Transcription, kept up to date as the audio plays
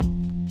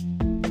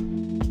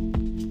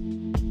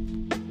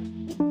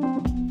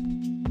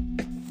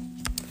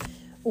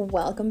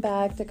Welcome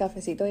back to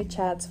Cafecito y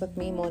Chats with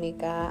me,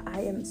 Monica.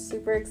 I am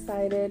super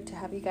excited to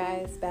have you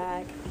guys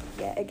back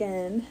yet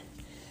again.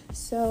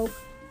 So,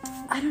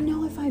 I don't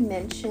know if I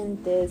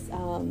mentioned this,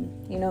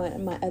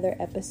 in my other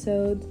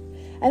episodes.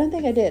 I don't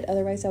think I did,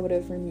 otherwise I would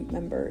have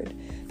remembered.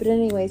 But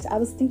anyways, I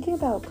was thinking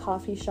about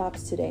coffee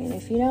shops today, and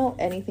if you know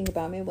anything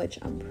about me, which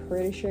I'm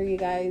pretty sure you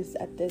guys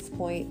at this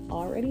point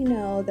already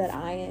know, that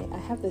I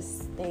have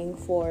this thing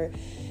for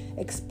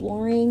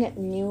exploring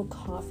new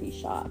coffee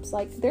shops.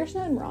 Like, there's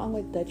nothing wrong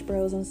with Dutch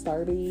Bros and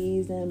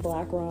Starbucks and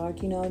Black Rock,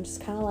 just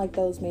kind of like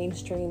those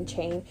mainstream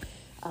chain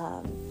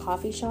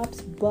coffee shops,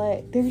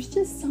 but there's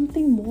just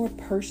something more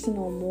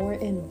personal, more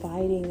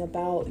inviting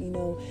about,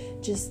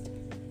 just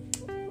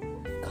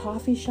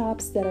coffee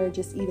shops that are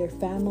just either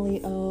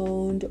family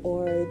owned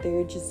or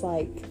they're just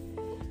like,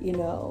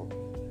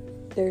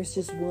 there's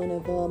just one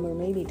of them or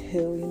maybe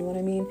two, you know what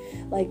I mean?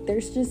 Like,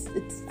 there's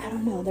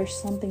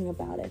something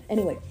about it.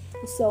 Anyway,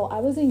 so I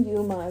was in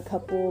Yuma a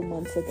couple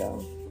months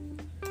ago,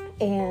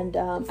 and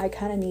I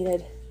kind of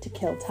needed to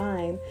kill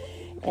time,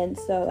 and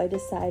so I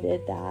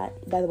decided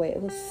that, by the way, it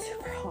was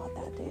super hot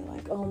that day,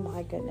 like, oh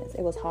my goodness,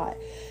 it was hot.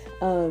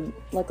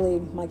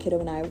 Luckily, my kiddo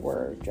and I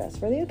were dressed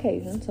for the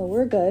occasion, so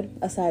we're good,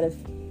 aside of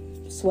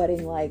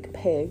sweating like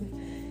pig.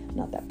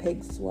 Not that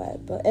pig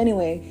sweat, but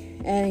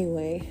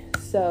anyway,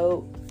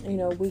 so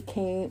we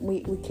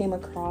came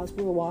across,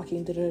 we were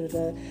walking down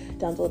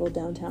the little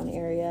downtown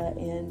area,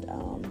 and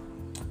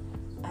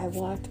I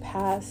walked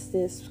past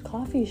this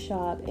coffee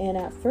shop, and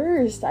at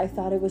first I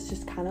thought it was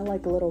just kind of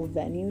like a little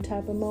venue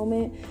type of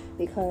moment,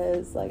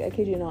 because, like, I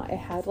kid you not, it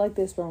had like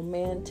this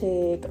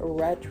romantic,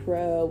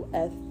 retro,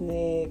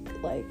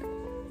 ethnic, like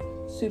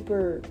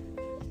super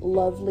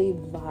lovely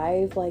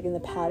vibe, like in the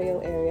patio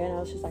area, and I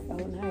was just like, oh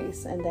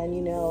nice. And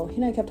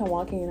then I kept on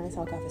walking, and I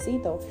saw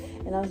Cafecito,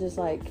 and I was just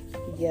like,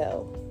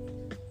 yo,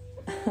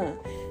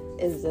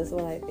 is this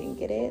what I think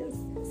it is?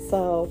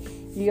 So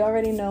you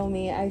already know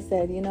me. I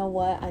said, you know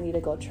what, I need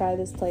to go try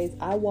this place.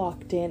 I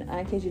walked in,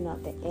 I kid you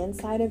not, the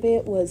inside of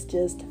it was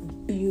just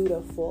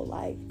beautiful,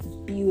 like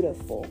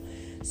beautiful.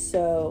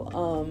 So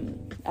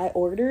I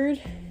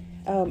ordered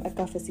a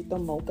cafecito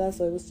mocha,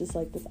 so it was just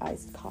like this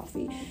iced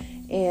coffee,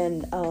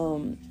 and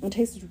it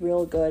tasted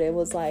real good. It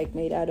was like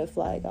made out of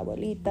like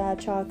abuelita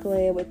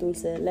chocolate with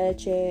dulce de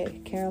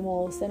leche,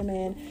 caramel,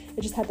 cinnamon.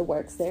 It just had the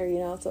works there,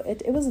 so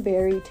it was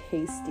very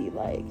tasty,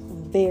 like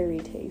very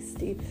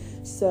tasty.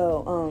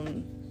 So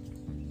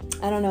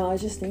I don't know, I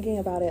was just thinking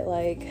about it,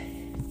 like,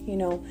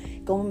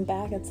 going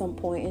back at some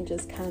point and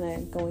just kind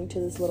of going to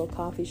this little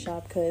coffee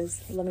shop,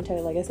 because let me tell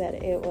you, like I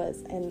said, it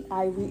was, and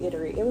I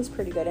reiterate, it was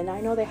pretty good. And I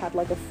know they had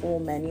like a full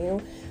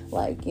menu,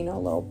 like,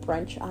 little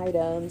brunch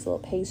items, little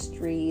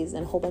pastries,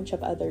 and a whole bunch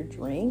of other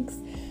drinks.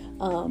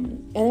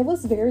 And it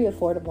was very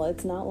affordable.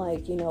 It's not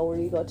like, where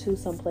you go to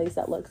some place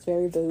that looks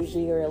very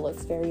bougie or it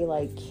looks very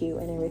like cute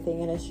and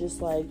everything, and it's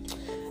just like,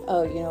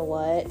 oh, you know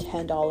what,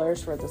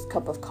 $10 for this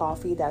cup of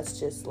coffee that's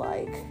just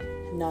like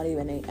not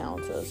even 8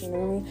 ounces, you know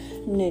what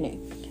I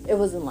mean? No, it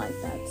wasn't like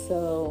that.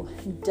 So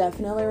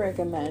definitely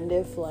recommend,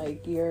 if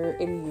like you're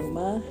in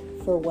Yuma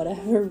for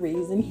whatever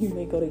reason you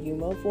may go to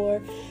Yuma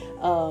for,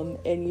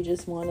 and you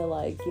just want to,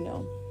 like,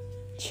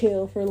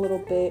 chill for a little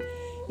bit,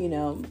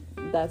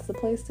 that's the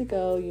place to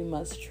go. You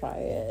must try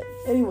it.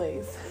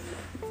 Anyways,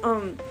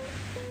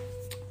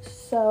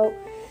 so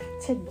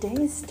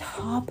today's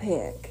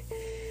topic,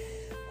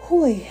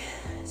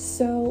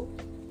 so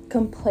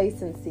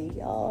complacency,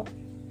 y'all.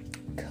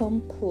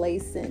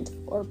 Complacent,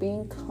 or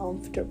being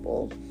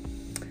comfortable.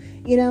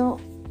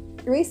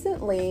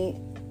 Recently,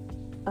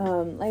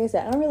 like I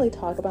said, I don't really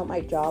talk about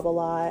my job a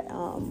lot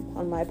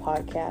on my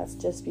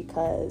podcast, just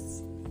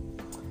because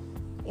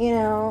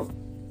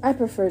I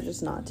prefer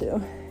just not to.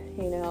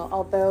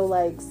 Although,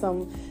 like,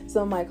 some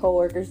of my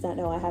coworkers that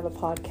know I have a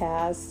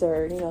podcast,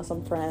 or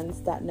some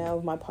friends that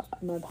know my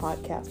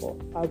podcast, well,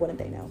 why wouldn't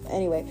they know? But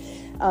anyway,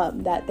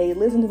 that they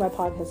listen to my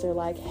podcast, they're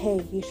like,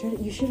 hey, you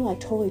should like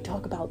totally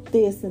talk about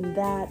this and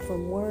that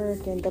from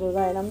work and da da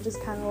da. And I'm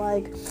just kind of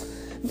like,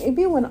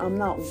 maybe when I'm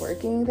not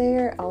working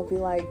there, I'll be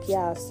like,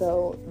 yeah,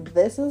 so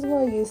this is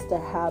what used to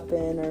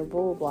happen, or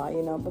blah blah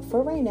blah, but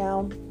for right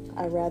now,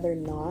 I'd rather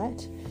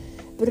not.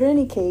 But in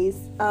any case,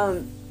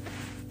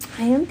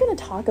 I am going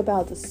to talk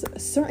about a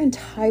certain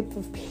type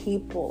of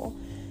people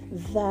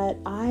that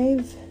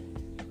I've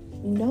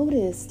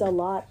noticed a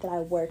lot that I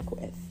work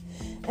with.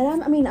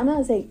 And I'm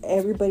not saying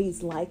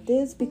everybody's like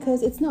this,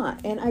 because it's not.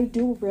 And I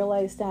do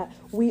realize that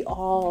we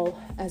all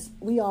as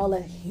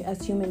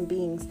human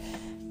beings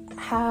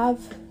have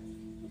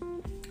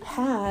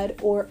had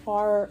or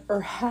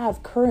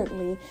have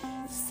currently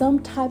some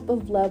type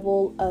of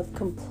level of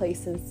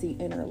complacency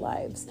in our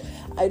lives.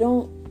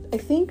 I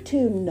think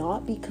to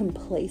not be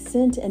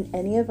complacent in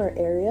any of our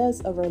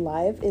areas of our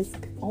life is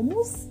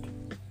almost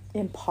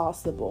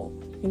impossible.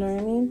 You know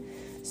what I mean?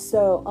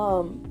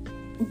 So,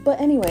 but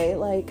anyway,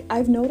 like,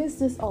 I've noticed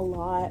this a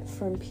lot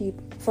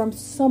from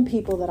some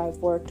people that I've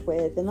worked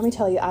with. And let me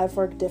tell you, I've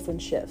worked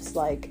different shifts.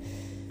 Like,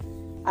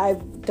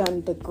 I've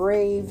done the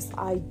graves,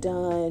 I've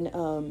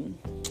done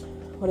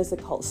what is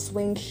it called?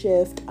 Swing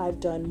shift. I've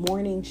done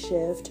morning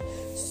shift.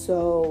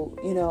 So,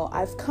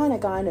 I've kind of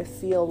gotten a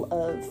feel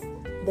of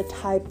the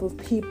type of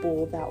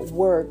people that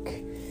work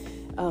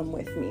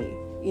with me,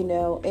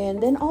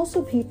 and then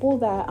also people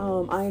that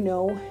I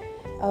know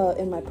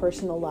in my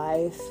personal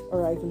life,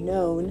 or I've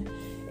known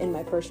in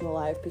my personal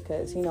life,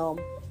 because,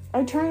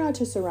 I try not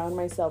to surround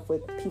myself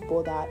with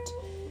people that,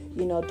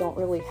 don't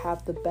really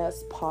have the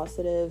best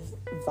positive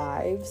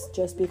vibes,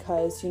 just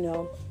because,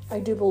 I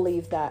do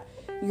believe that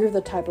you're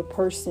the type of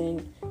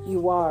person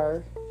you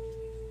are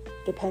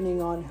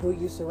depending on who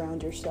you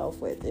surround yourself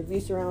with. If you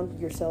surround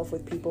yourself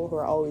with people who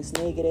are always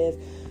negative,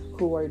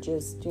 who are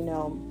just,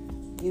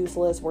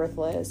 useless,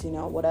 worthless,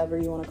 whatever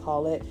you want to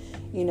call it,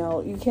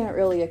 you can't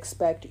really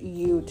expect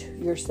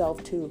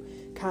yourself to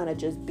kind of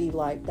just be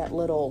like that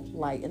little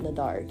light in the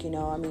dark,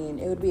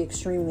 it would be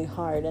extremely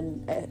hard,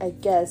 and I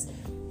guess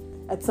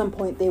at some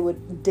point they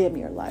would dim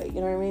your light,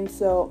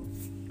 so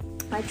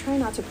I try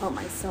not to put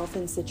myself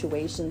in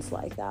situations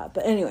like that.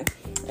 But anyway,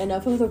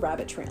 enough of the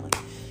rabbit trailing.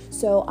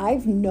 So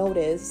I've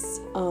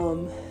noticed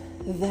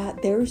that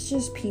there's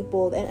just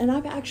people, and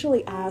I've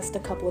actually asked a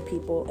couple of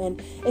people,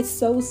 and it's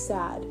so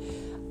sad,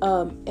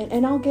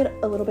 and I'll get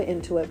a little bit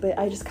into it, but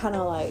I just kind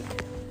of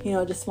like,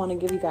 just want to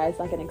give you guys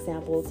like an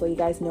example so you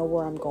guys know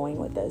where I'm going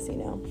with this,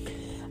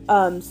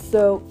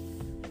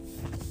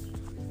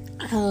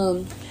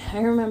 I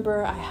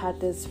remember I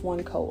had this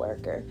one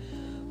coworker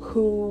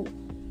who,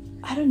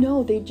 I don't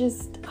know, they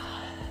just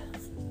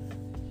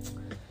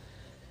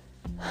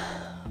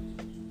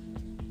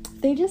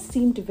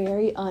seemed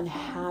very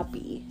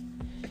unhappy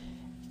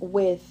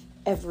with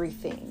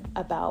everything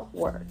about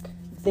work.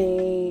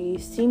 They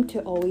seem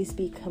to always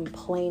be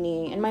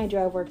complaining, and mind you,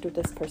 I've worked with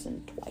this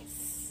person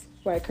twice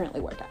where I currently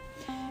work at,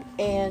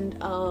 and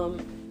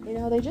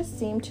they just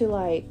seem to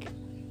like,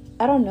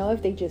 I don't know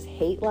if they just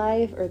hate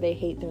life, or they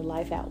hate their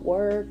life at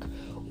work,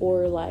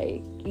 or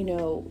like,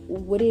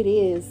 what it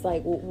is,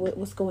 like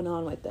what's going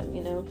on with them,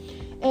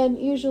 and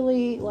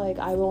usually like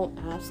I won't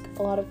ask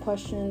a lot of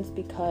questions,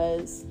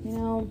 because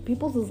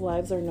people's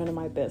lives are none of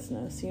my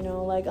business,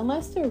 like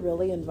unless they're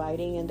really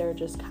inviting and they're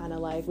just kind of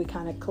like, we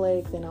kind of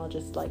click, then I'll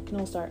just like,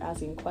 start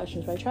asking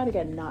questions. But I try to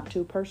get not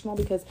too personal,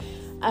 because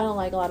I don't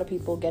like a lot of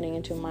people getting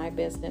into my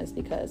business,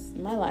 because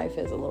my life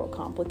is a little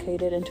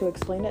complicated, and to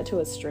explain that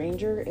to a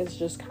stranger is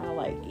just kind of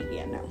like,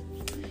 yeah, no.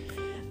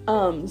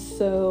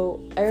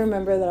 So I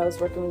remember that I was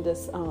working with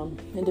this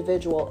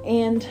individual,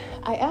 and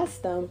I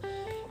asked them,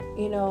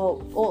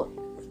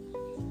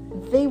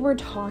 they were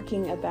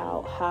talking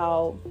about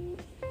how,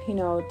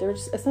 they're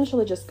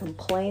essentially just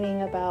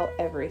complaining about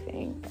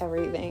everything.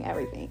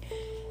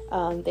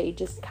 They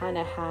just kind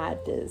of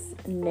had this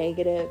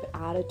negative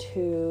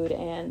attitude,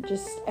 and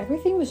just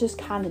everything was just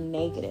kind of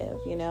negative,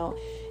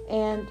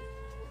 and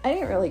I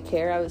didn't really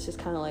care. I was just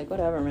kind of like,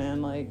 whatever,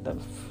 man, like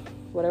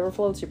whatever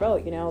floats your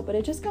boat, but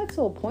it just got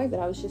to a point that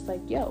I was just like,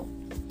 yo,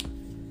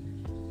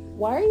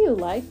 why are you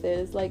like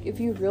this? Like, if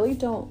you really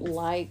don't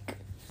like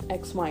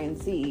X, Y,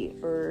 and Z,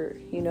 or,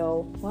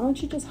 why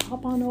don't you just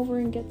hop on over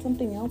and get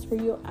something else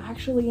where you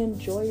actually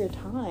enjoy your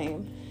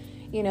time?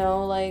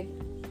 Like,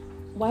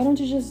 why don't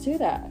you just do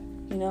that?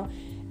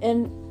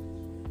 And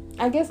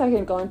I guess I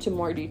can go into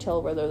more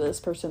detail whether this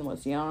person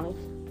was young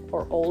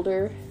or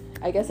older.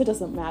 I guess it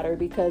doesn't matter,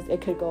 because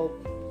it could go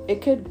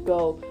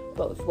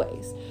both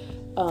ways.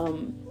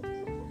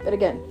 But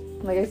again,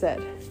 like I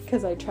said,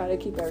 because I try to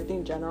keep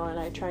everything general, and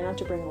I try not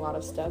to bring a lot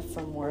of stuff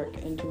from work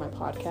into my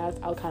podcast,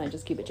 I'll kind of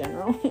just keep it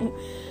general.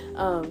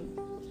 I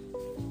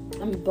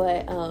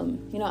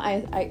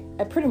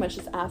pretty much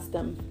just asked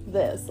them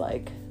this,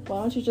 like,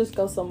 why don't you just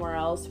go somewhere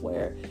else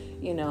where,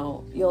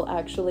 you'll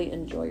actually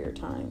enjoy your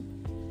time?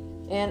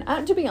 And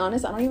to be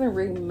honest, I don't even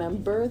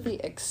remember the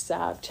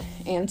exact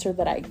answer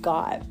that I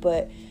got,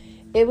 but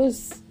it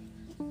was,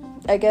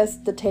 I guess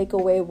the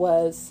takeaway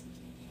was,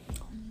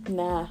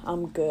 nah,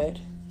 I'm good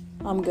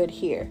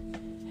here.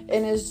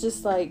 And it's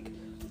just like,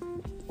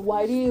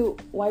 why do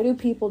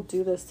people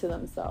do this to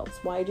themselves?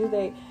 Why do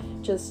they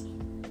just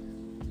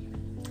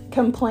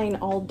complain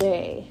all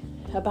day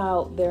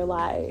about their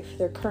life,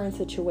 their current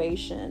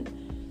situation,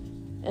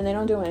 and they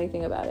don't do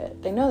anything about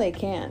it? They know they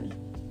can,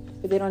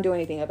 but they don't do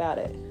anything about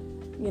it,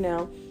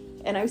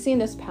 And I've seen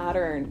this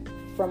pattern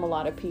from a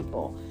lot of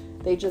people.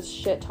 They just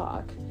shit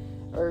talk,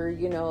 or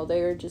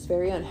they're just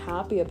very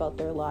unhappy about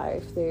their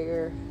life,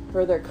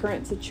 or their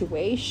current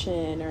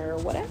situation, or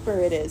whatever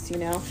it is,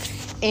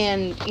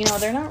 and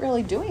they're not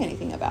really doing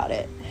anything about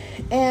it.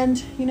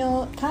 And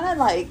kind of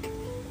like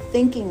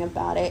thinking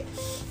about it,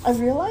 I've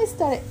realized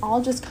that it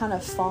all just kind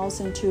of falls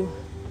into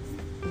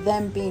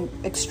them being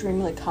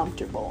extremely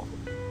comfortable.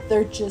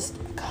 They're just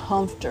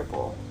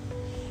comfortable,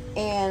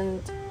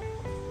 and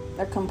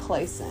they're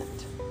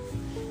complacent.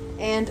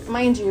 And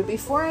mind you,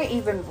 before I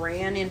even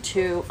ran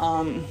into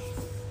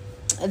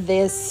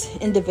this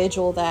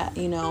individual that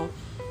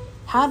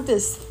had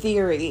this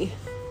theory,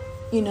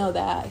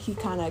 that he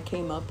kind of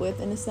came up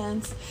with, in a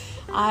sense,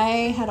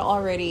 I had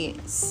already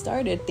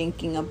started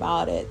thinking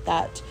about it,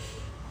 that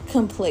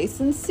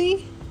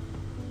complacency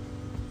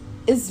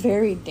is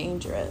very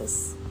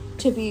dangerous.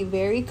 To be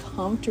very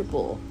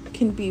comfortable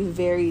can be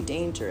very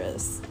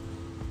dangerous,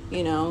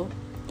 you know?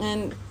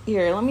 And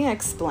here, let me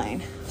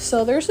explain.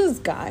 So there's this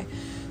guy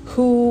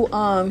who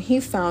he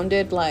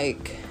founded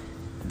like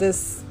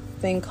this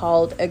thing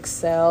called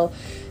Excel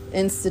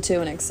Institute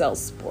and Excel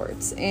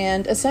Sports.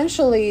 And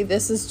essentially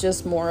this is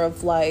just more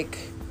of like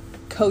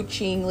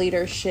coaching,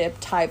 leadership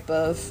type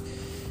of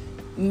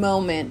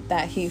moment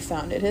that he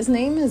founded. His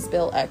name is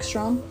Bill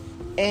Ekstrom.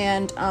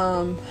 And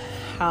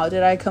how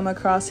did I come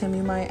across him,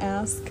 you might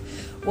ask?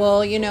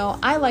 Well, you know,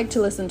 I like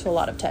to listen to a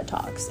lot of TED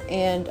Talks.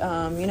 And,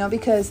 you know,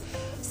 because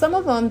some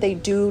of them, they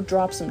do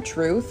drop some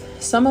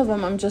truth. Some of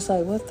them, I'm just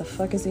like, what the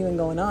fuck is even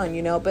going on,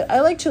 you know? But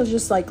I like to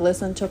just like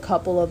listen to a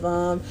couple of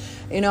them.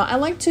 You know, I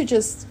like to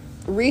just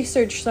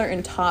research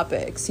certain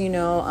topics, you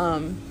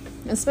know,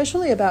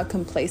 especially about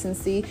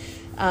complacency.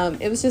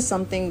 It was just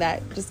something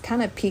that just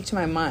kind of piqued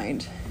my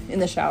mind in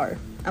the shower.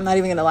 I'm not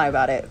even going to lie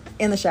about it.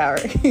 In the shower.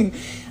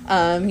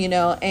 You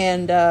know,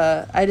 and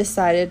I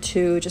decided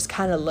to just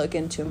kind of look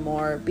into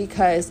more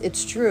because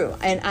it's true.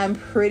 And I'm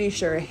pretty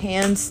sure,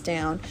 hands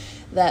down,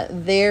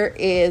 that there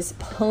is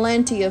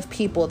plenty of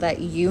people that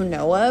you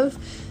know of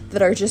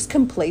that are just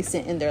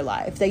complacent in their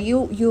life. That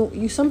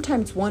you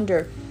sometimes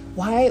wonder,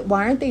 why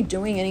aren't they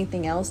doing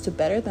anything else to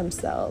better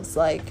themselves?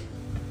 Like,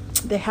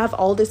 they have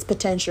all this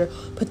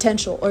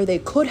potential, or they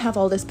could have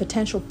all this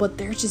potential, but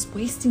they're just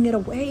wasting it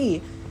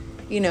away.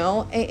 You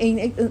know,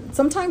 and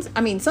sometimes,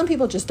 I mean, some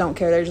people just don't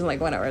care. They're just like,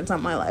 whatever, it's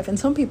not my life. And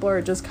some people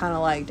are just kind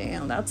of like,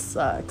 damn, that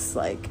sucks.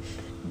 Like,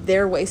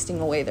 they're wasting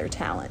away their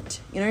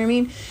talent. You know what I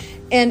mean?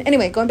 And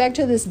anyway, going back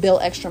to this Bill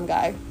Ekstrom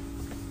guy,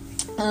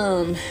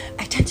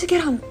 I tend to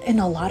get in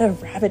a lot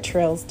of rabbit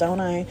trails, don't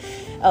I?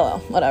 Oh, well,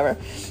 whatever.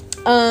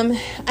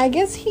 I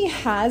guess he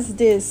has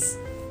this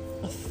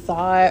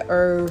thought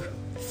or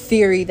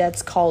theory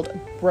that's called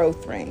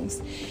growth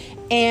rings.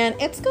 And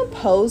it's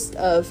composed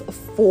of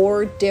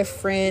 4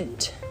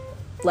 different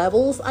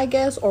levels, I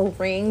guess, or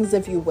rings,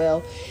 if you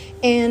will.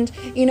 And,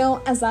 you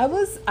know, as I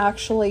was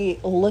actually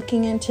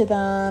looking into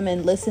them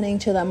and listening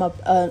to them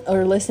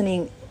or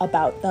listening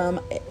about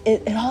them,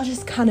 it all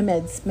just kind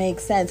of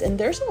makes sense. And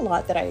there's a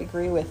lot that I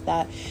agree with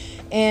that.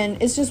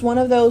 And it's just one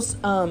of those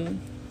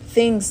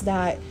things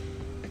that,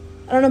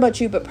 I don't know about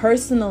you, but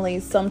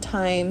personally,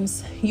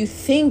 sometimes you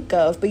think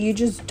of, but you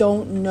just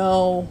don't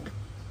know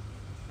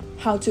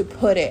how to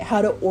put it, how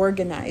to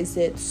organize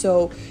it,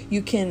 so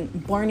you can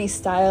Barney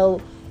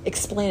style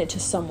explain it to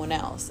someone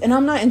else. And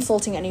I'm not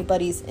insulting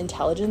anybody's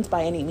intelligence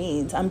by any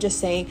means. I'm just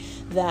saying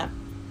that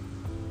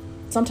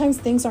sometimes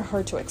things are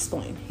hard to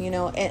explain, you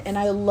know, and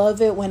I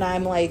love it when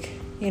I'm like,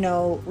 you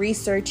know,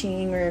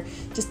 researching or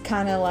just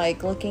kind of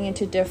like looking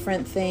into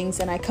different things,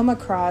 and I come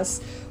across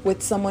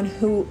with someone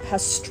who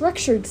has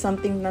structured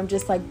something and I'm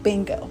just like,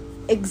 bingo,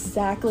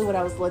 exactly what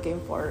I was looking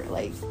for.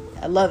 Like,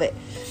 I love it.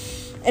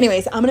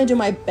 Anyways, I'm going to do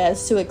my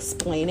best to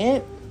explain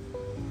it.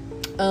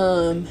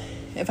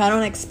 If I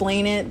don't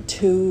explain it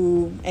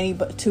to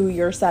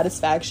your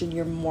satisfaction,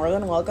 you're more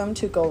than welcome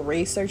to go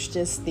research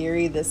this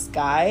theory, this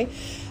guy.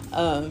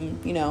 You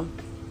know,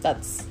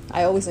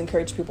 I always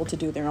encourage people to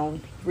do their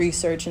own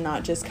research and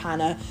not just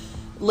kind of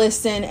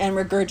listen and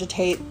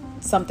regurgitate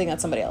something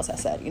that somebody else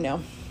has said, you know.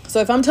 So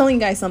if I'm telling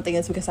you guys something,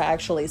 it's because I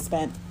actually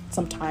spent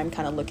some time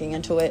kind of looking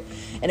into it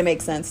and it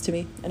makes sense to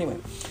me. Anyway,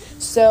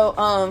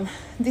 so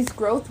these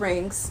growth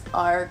rings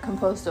are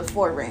composed of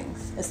 4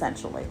 rings,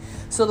 essentially.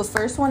 So the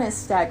first one is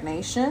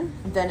stagnation,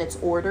 then it's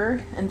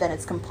order, and then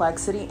it's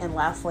complexity, and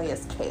lastly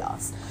is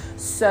chaos.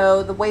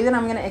 So the way that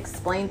I'm going to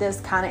explain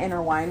this kind of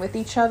intertwine with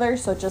each other,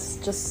 so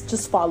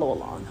just follow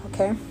along,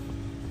 okay?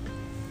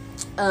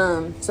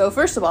 So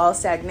first of all,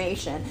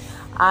 stagnation.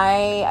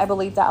 I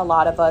believe that a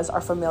lot of us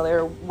are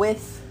familiar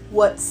with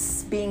what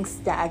being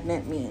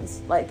stagnant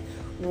means. Like,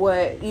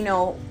 what, you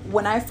know,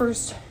 when I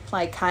first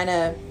like kind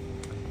of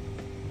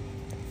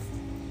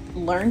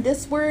learned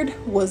this word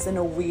was in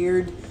a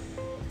weird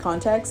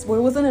context. Well,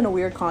 it wasn't in a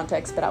weird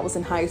context, but I was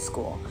in high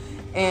school.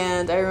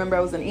 And I remember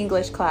I was in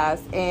English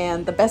class,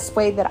 and the best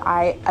way that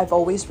I've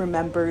always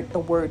remembered the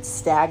word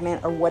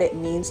stagnant, or what it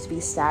means to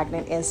be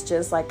stagnant, is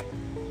just like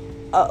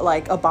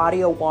a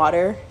body of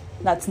water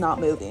that's not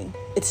moving.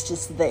 It's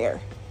just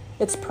there.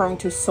 It's prone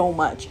to so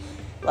much,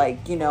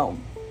 like, you know,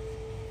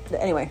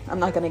 anyway, I'm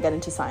not going to get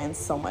into science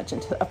so much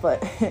into that,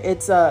 but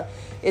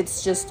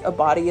it's just a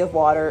body of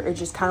water, or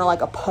just kind of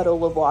like a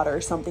puddle of water,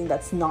 or something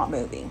that's not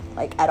moving,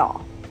 like, at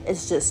all.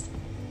 It's just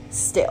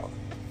still.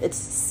 It's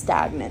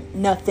stagnant.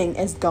 Nothing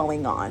is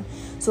going on.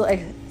 So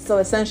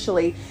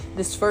essentially,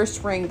 this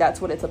first ring, that's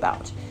what it's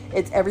about.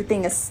 It's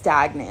everything is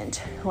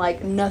stagnant.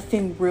 Like,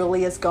 nothing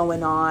really is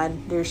going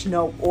on. There's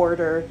no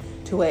order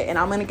to it. And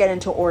I'm going to get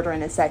into order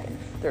in a second.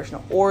 There's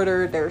no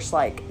order. There's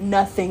like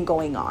nothing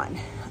going on.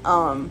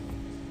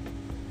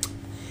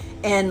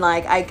 And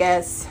like, I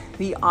guess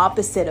the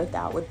opposite of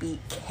that would be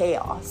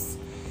chaos,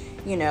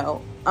 you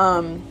know,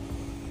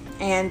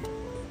 and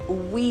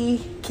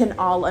we can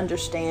all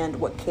understand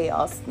what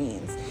chaos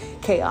means.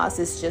 Chaos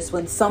is just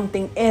when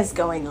something is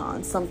going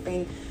on,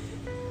 something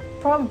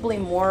probably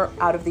more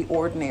out of the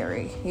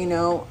ordinary, you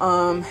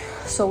know.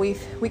 So we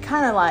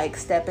kind of like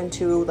step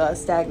into the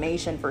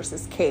stagnation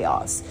versus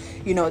chaos.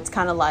 You know, it's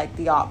kind of like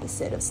the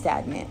opposite of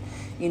stagnant.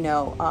 You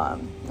know,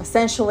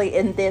 essentially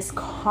in this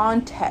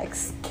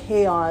context,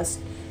 chaos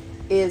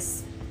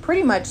is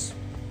pretty much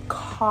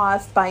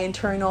caused by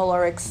internal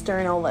or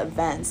external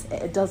events.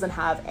 It doesn't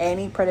have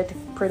any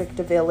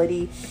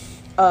predictability.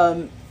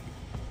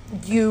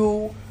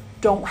 You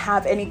don't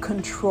have any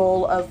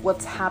control of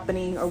what's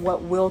happening or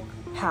what will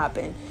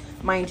happen.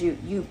 Mind you,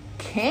 you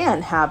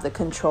can have the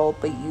control,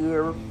 but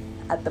you're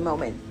at the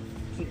moment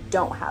you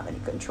don't have any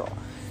control.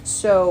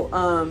 So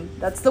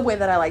that's the way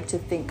that I like to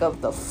think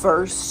of the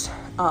first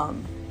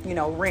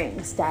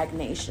ring,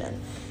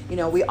 stagnation. You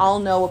know, we all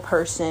know a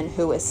person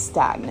who is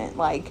stagnant.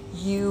 Like,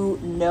 you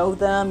know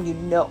them, you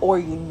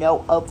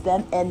know of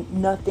them, and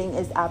nothing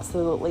is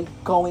absolutely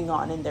going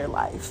on in their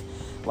life.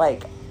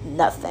 Like,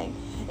 nothing.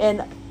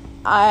 And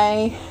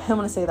I'm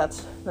going to say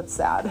that's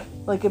sad.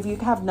 Like, if you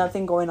have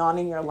nothing going on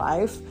in your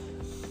life,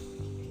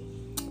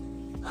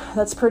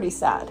 that's pretty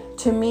sad.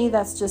 To me,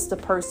 that's just a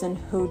person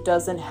who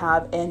doesn't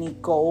have any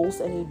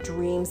goals, any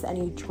dreams,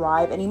 any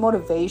drive, any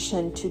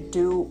motivation to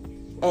do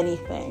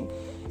anything.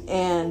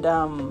 And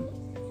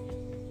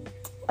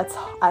it's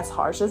as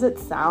harsh as it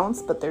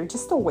sounds, but they're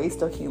just a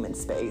waste of human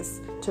space,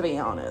 to be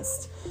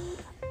honest.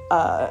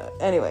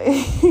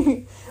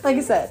 Anyway, like I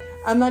said,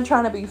 I'm not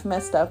trying to be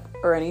messed up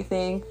or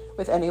anything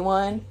with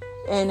anyone.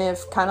 And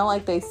if, kind of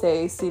like they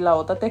say, si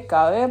la bota te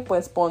cabe,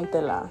 pues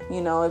póntela.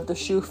 You know, if the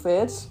shoe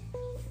fits,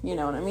 you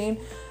know what I mean?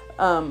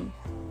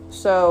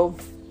 So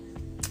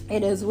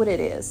it is what it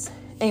is.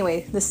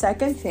 Anyway, the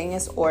second thing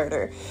is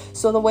order.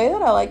 So the way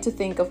that I like to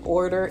think of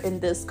order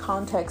in this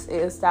context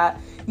is that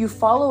you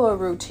follow a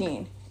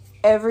routine.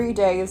 Every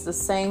day is the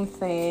same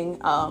thing.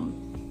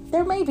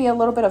 There may be a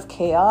little bit of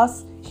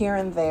chaos here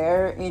and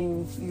there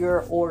in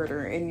your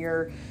order, in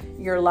your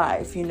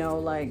life, you know,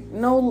 like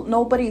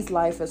nobody's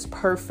life is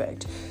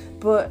perfect,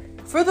 but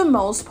for the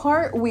most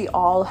part, we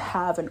all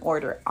have an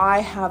order. I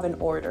have an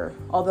order,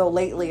 although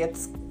lately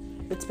it's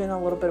been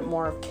a little bit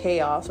more of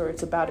chaos, or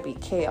it's about to be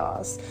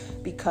chaos,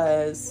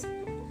 because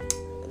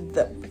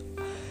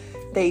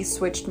they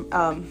switched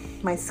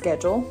my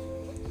schedule.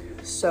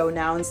 So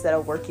now instead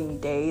of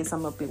working days,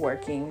 I'm going to be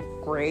working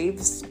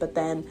graves, but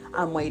then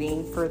I'm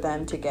waiting for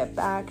them to get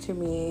back to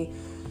me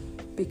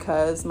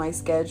because my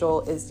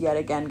schedule is yet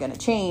again going to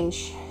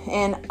change.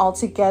 And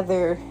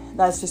altogether,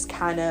 that's just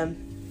kind of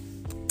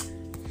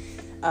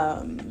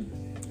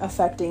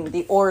affecting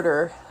the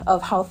order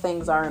of how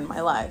things are in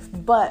my life.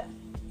 But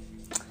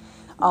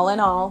all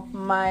in all,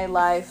 my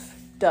life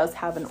does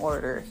have an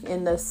order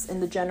in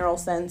the general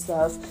sense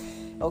of,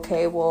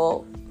 okay,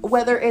 well,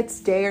 whether it's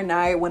day or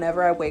night,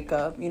 whenever I wake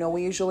up, you know,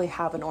 we usually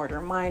have an order.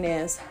 Mine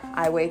is,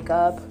 I wake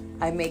up,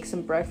 I make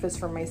some breakfast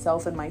for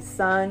myself and my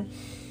son.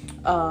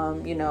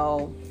 You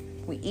know,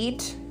 we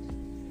eat,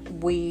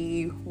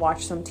 we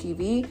watch some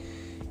TV,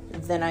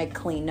 then I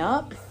clean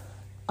up.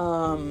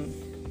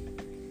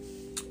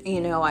 You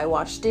know, I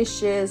wash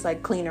dishes, I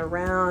clean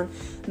around,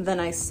 then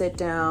I sit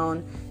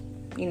down,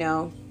 you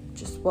know,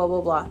 just blah,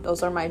 blah, blah.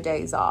 Those are my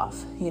days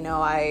off. You know,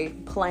 I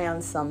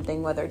plan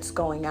something, whether it's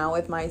going out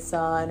with my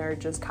son or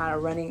just kind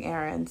of running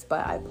errands,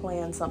 but I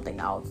plan something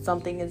out.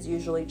 Something is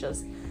usually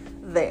just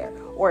there.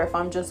 Or if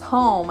I'm just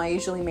home, I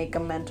usually make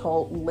a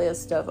mental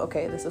list of,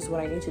 okay, this is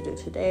what I need to do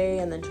today,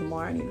 and then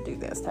tomorrow I need to do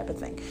this type of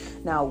thing.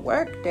 Now,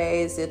 work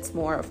days, it's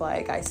more of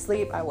like, I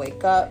sleep, I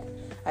wake up,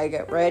 I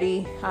get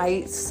ready,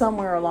 I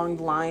somewhere along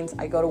the lines,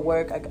 I go to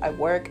work, I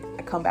work,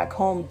 I come back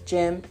home,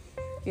 gym,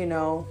 you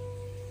know,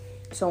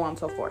 so on and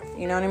so forth.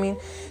 You know what I mean?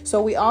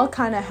 So we all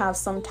kind of have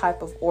some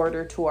type of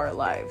order to our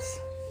lives.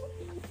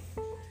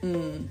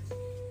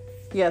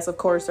 Yes, of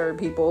course, there are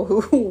people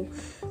who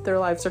their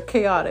lives are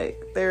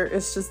chaotic.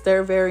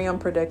 They're very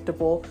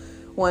unpredictable.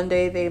 One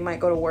day they might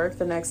go to work.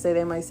 The next day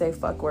they might say,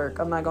 fuck work,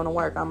 I'm not going to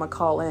work, I'm going to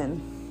call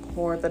in.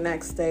 Or the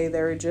next day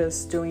they're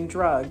just doing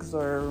drugs,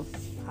 or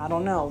I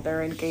don't know,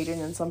 they're engaging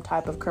in some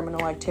type of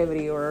criminal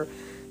activity, or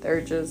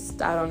they're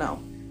just, I don't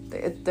know.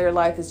 Their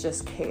life is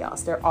just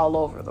chaos. They're all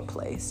over the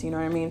place. You know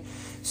what I mean?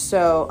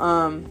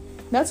 So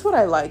that's what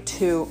I like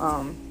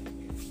to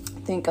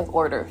think of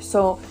order.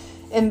 So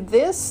in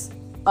this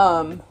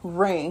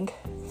ring,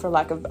 for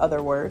lack of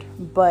other word,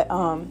 but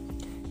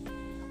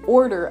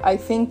order, I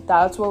think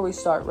that's where we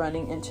start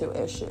running into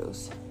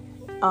issues.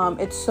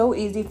 It's so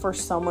easy for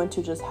someone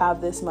to just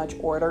have this much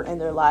order in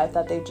their life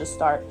that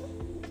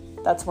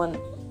that's when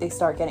they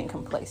start getting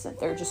complacent.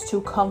 They're just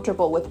too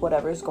comfortable with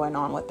whatever's going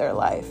on with their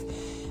life.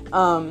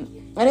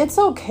 And it's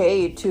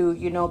okay to,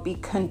 you know, be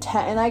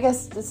content. And I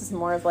guess this is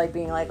more of like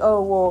being like,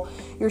 oh, well,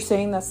 you're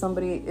saying that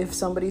if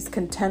somebody's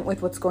content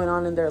with what's going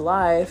on in their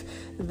life,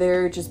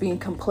 they're just being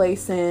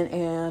complacent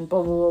and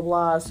blah, blah, blah,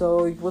 blah.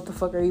 So what the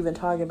fuck are you even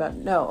talking about?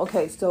 No.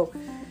 Okay. So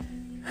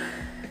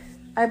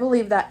I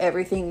believe that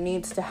everything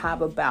needs to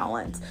have a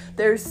balance.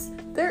 There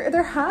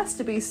has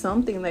to be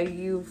something that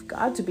you've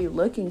got to be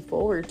looking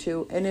forward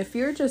to. And if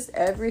you're just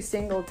every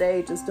single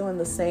day just doing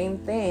the same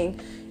thing,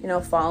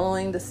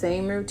 following the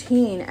same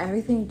routine,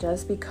 everything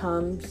just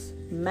becomes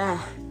meh.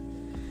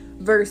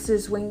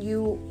 Versus when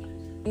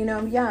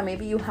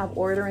maybe you have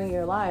order in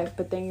your life,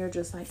 but then you're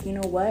just like, you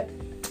know what?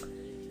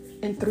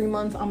 In 3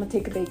 months, I'm going to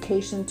take a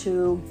vacation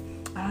to,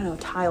 I don't know,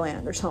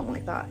 Thailand or something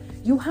like that.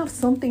 You have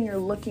something you're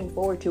looking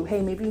forward to.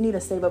 Hey, maybe you need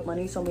to save up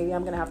money, so maybe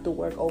I'm going to have to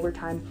work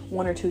overtime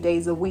 1 or 2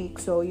 days a week.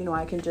 So,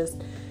 I can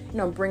just,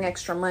 bring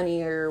extra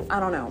money, or I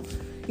don't know.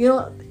 You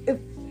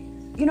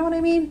know what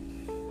I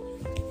mean?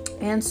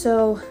 And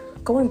so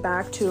going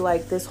back to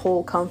like this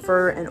whole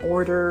comfort and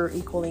order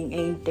equaling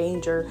a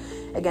danger,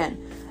 again,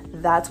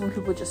 that's when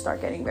people just start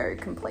getting very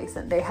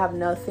complacent. They have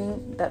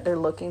nothing that they're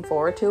looking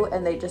forward to,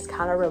 and they just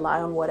kind of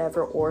rely on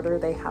whatever order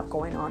they have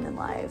going on in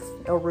life,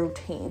 a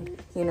routine,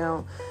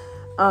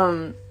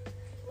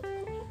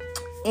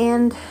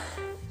 and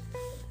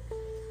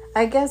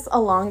I guess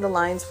along the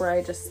lines where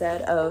I just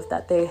said of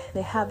that they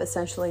have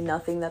essentially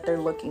nothing that they're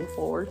looking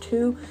forward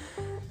to,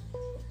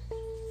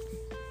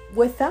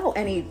 without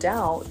any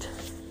doubt,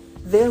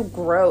 their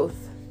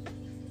growth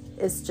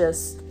is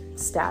just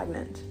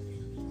stagnant.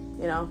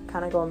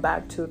 Kind of going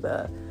back to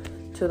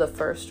the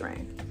first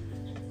strength.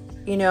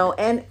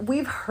 And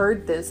we've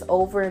heard this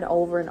over and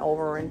over and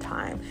over in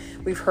time.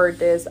 We've heard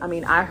this. I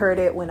mean, I heard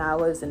it when I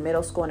was in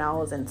middle school,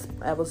 and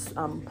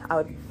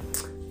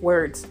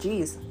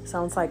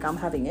sounds like I'm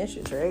having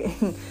issues, right?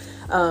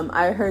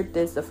 I heard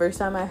this, the first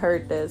time I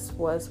heard this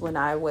was when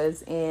I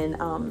was in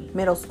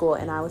middle school,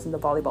 and I was in the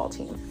volleyball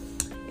team.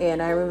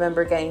 And I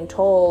remember getting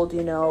told,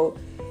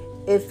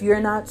 if you're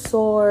not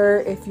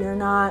sore, if you're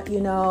not,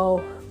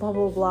 blah,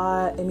 blah,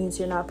 blah, it means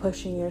you're not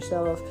pushing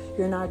yourself,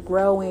 you're not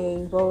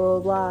growing, blah, blah,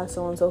 blah,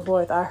 so on and so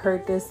forth. I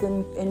heard this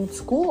in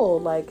school,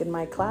 like in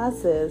my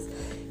classes,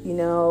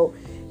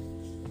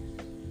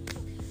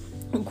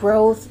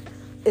 growth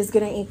is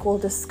going to equal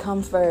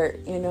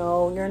discomfort,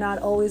 you're not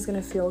always going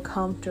to feel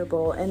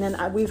comfortable. And then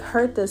we've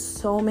heard this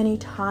so many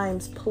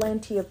times,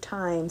 plenty of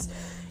times,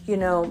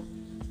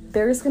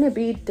 there's going to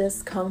be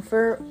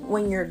discomfort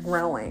when you're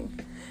growing.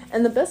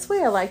 And the best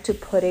way I like to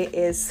put it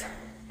is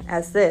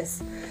as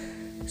this.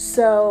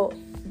 So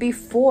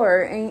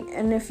before,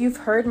 and if you've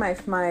heard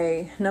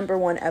my number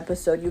 1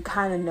 episode, you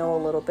kind of know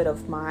a little bit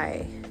of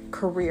my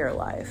career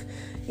life.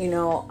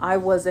 I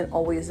wasn't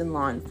always in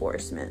law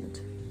enforcement.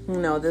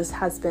 This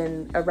has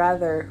been a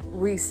rather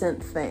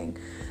recent thing.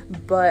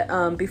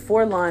 But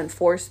before law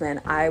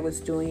enforcement, I was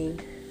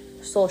doing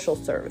social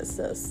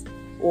services,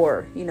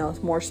 or,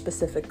 more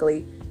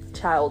specifically,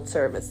 child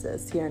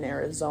services here in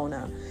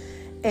Arizona.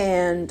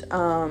 And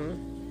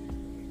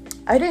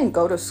I didn't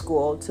go to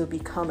school to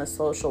become a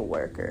social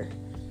worker.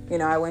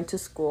 I went to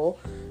school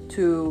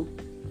to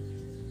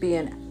be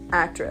an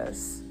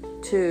actress,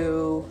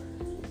 to,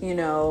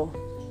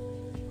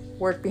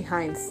 work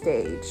behind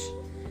stage,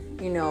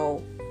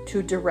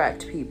 to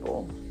direct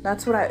people.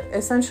 That's what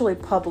essentially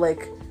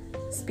public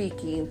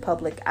speaking,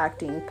 public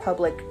acting,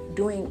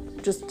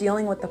 just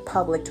dealing with the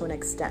public to an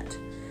extent.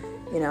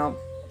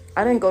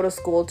 I didn't go to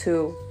school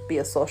to be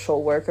a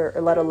social worker,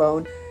 or let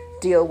alone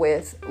deal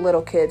with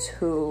little kids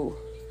who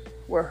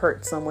were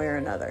hurt some way or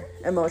another,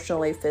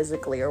 emotionally,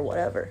 physically, or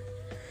whatever,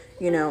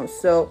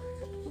 so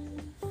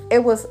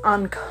it was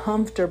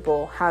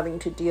uncomfortable having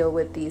to deal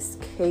with these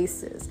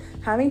cases,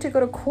 having to go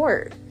to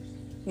court,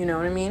 you know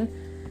what I mean?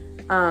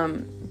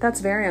 That's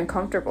very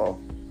uncomfortable.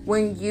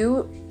 When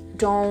you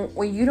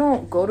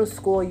don't go to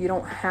school, you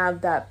don't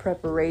have that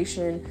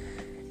preparation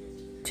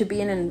to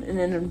be in an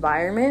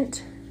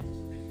environment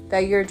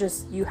that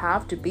you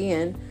have to be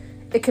in.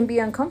 It can be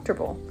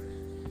uncomfortable.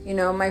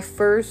 My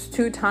first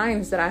 2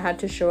 times that I had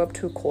to show up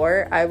to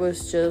court, I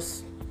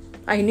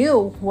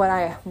knew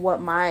what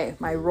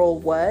my role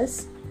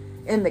was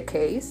in the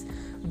case,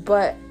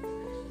 but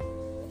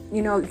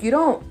you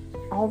don't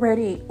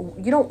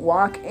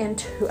walk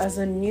into as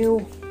a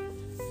new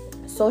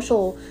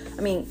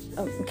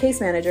case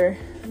manager.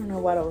 I don't know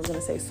what I was going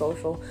to say,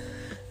 social.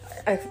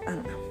 I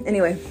don't know.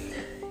 Anyway,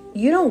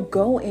 you don't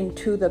go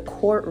into the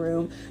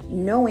courtroom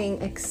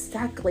knowing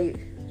exactly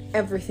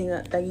everything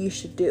that you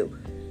should do.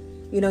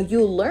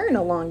 You learn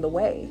along the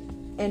way.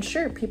 And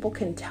sure, people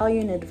can tell you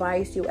and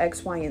advise you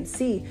X, Y, and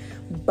Z,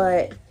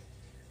 but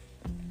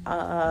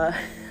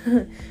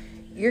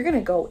you're going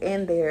to go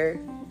in there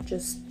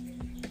just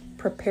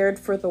prepared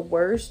for the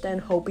worst and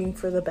hoping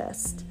for the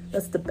best.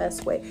 That's the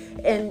best way.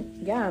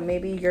 And yeah,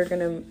 maybe you're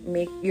going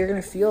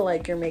to feel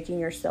like you're making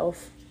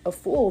yourself a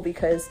fool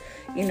because,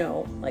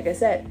 like I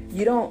said,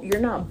 you're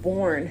not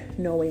born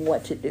knowing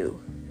what to do,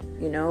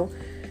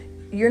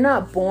 You're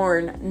not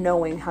born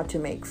knowing how to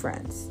make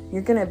friends.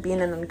 You're going to be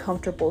in an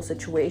uncomfortable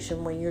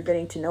situation when you're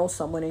getting to know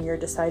someone and you're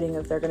deciding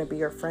if they're going to be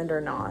your friend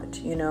or not,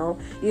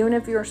 Even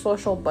if you're a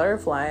social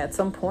butterfly, at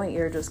some point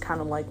you're just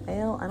kind of like,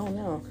 well, I don't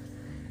know.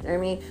 You know what I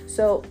mean?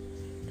 So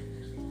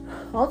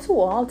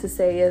all to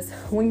say is,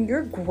 when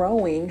you're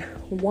growing,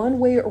 one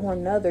way or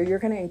another, you're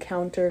going to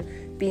encounter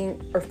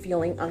being or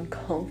feeling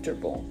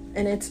uncomfortable,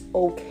 and it's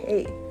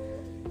okay,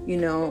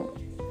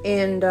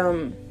 and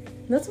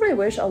that's what I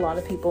wish a lot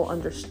of people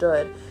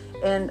understood.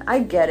 And I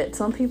get it.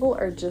 Some people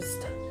are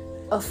just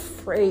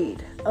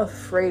afraid of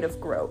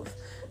growth.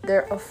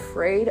 They're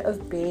afraid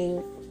of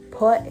being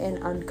put in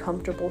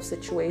uncomfortable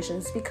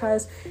situations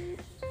because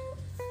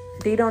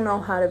they don't know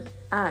how to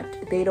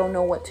act. They don't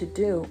know what to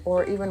do.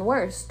 Or even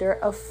worse, they're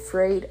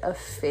afraid of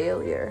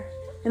failure.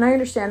 And I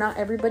understand not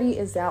everybody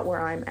is at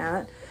where I'm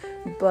at,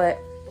 but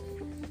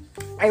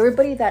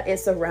everybody that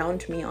is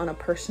around me on a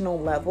personal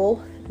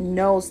level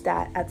knows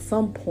that at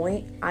some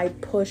point I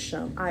push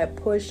them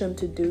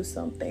to do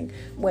something,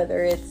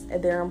 whether it's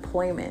their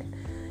employment.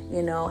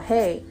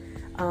 Hey,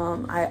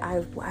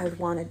 I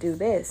want to do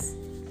this.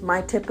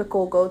 My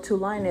typical go-to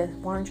line is,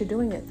 why aren't you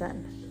doing it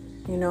then?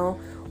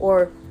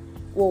 Or,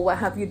 well, what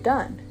have you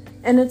done?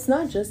 And it's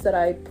not just that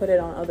I put it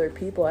on other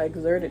people, I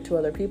exert it to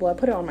other people, I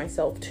put it on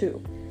myself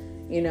too.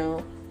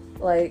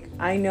 Like,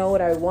 I know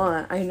what I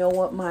want. I know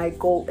what my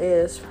goal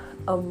is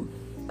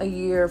a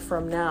year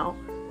from now.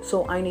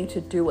 So I need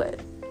to do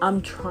it.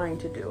 I'm trying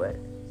to do it.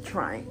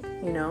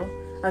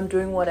 I'm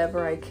doing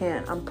whatever I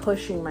can. I'm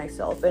pushing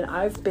myself. And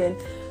I've been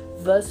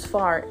thus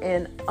far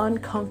in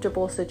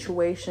uncomfortable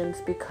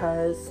situations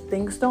because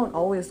things don't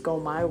always go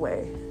my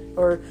way,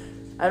 or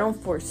I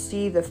don't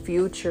foresee the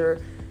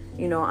future.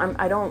 I'm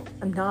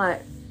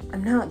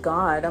not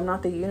God. I'm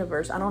not the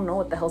universe. I don't know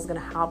what the hell's going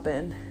to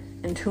happen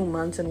in 2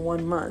 months, in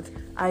 1 month.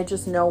 I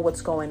just know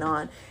what's going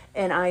on.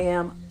 And I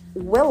am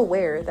well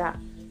aware that,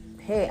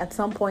 hey, at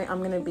some point I'm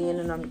going to be in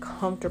an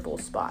uncomfortable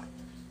spot.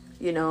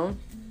 When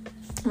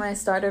I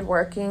started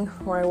working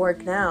where I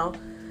work now,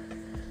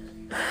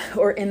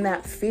 or in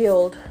that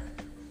field,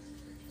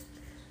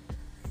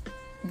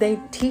 they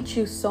teach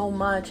you so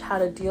much how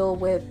to deal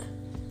with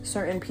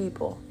certain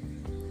people.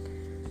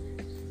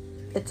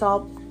 It's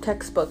all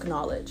textbook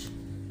knowledge,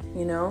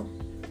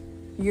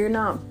 You're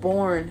not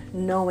born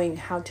knowing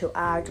how to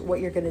act, what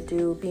you're going to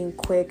do, being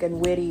quick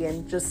and witty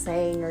and just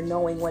saying or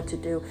knowing what to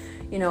do.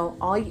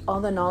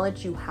 All the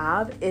knowledge you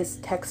have is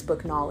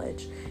textbook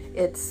knowledge.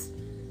 It's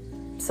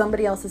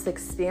somebody else's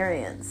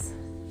experience,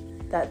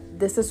 that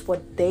this is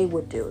what they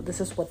would do.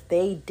 This is what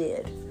they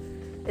did.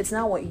 It's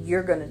not what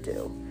you're going to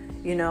do,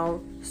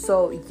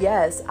 So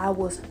yes, I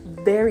was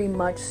very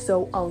much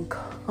so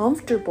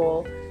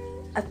uncomfortable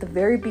at the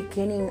very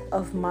beginning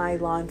of my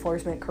law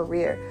enforcement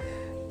career.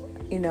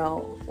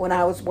 When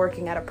I was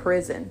working at a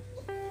prison,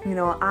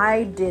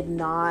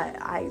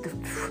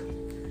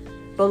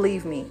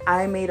 believe me,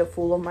 I made a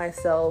fool of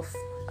myself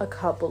a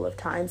couple of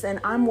times. And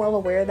I'm well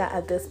aware that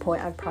at this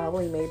point, I've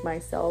probably made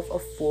myself a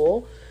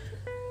fool,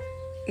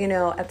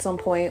 at some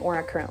point where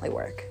I currently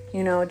work,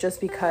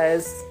 just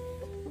because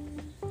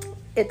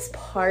it's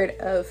part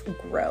of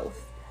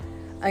growth.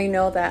 I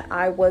know that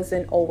I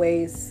wasn't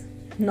always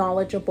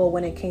knowledgeable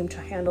when it came to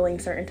handling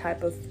certain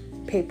type of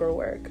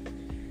paperwork.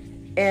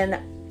 And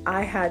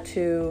I had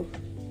to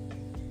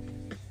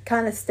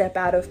kind of step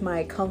out of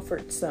my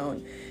comfort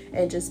zone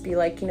and just be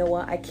like,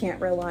 I can't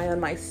rely on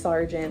my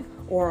sergeant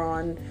or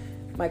on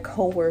my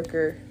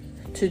coworker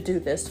to do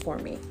this for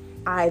me.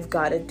 I've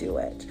got to do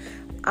it.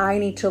 I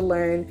need to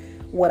learn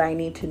what I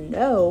need to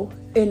know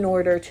in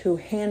order to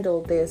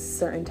handle this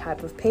certain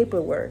type of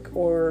paperwork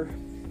or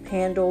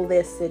handle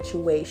this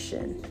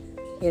situation.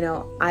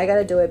 I got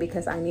to do it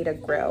because I need to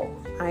grow.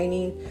 I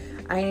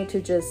need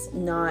to just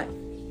not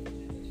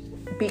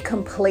be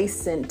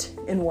complacent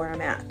in where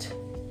I'm at,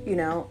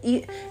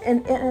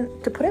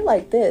 and to put it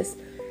like this,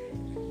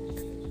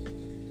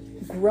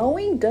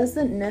 growing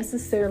doesn't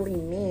necessarily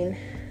mean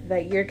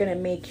that you're going to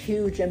make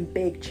huge and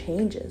big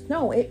changes.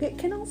 No, it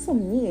can also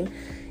mean,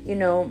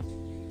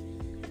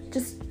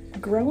 just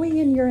growing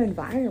in your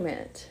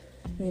environment,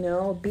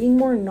 being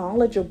more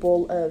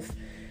knowledgeable of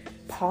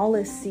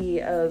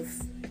policy, of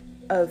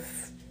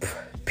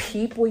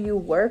people you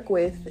work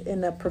with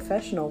in a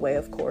professional way,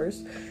 of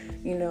course,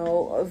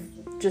 of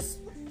just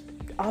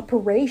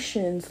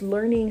operations,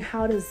 learning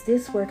how does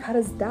this work, how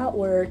does that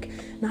work,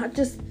 not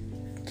just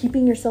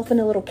keeping yourself in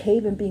a little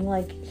cave and being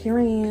like, here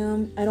I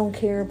am, I don't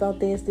care about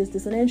this,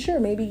 and sure,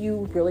 maybe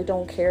you really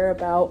don't care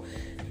about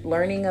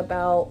learning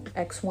about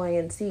X, Y,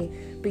 and Z,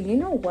 but you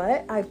know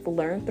what I've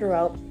learned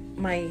throughout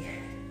my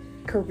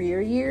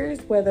career years,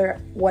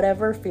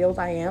 whatever field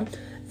I am,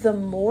 the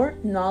more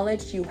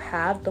knowledge you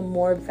have, the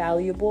more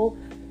valuable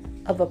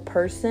of a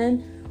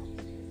person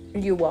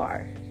you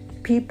are.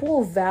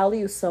 People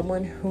value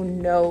someone who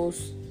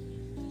knows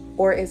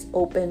or is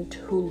open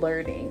to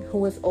learning,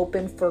 who is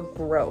open for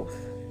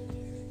growth.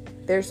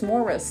 There's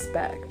more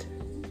respect,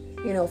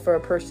 for a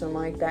person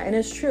like that. And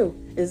it's true,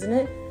 isn't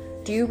it?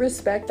 Do you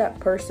respect that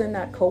person,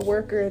 that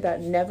coworker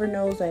that never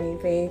knows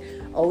anything,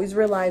 always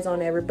relies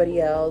on everybody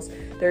else?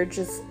 They're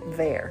just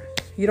there.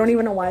 You don't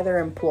even know why they're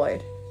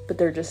employed, but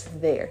they're just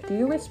there. Do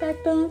you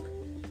respect them?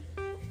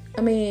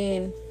 I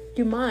mean,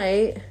 you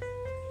might.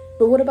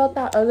 But what about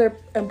that other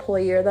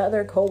employee or that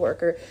other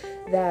coworker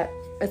that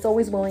is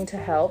always willing to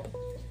help,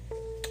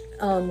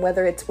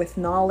 whether it's with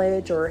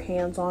knowledge or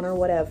hands-on or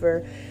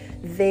whatever,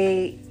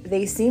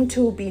 they seem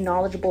to be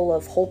knowledgeable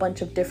of a whole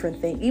bunch of different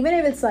things. Even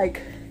if it's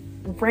like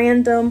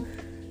random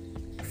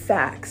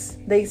facts,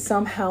 they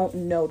somehow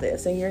know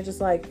this, and you're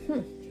just like,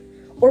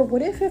 Or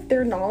what if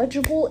they're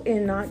knowledgeable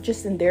in not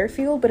just in their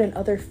field, but in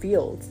other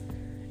fields?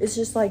 It's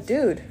just like,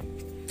 dude,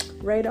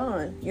 right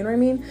on. You know what I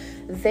mean?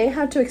 They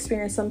have to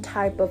experience some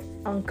type of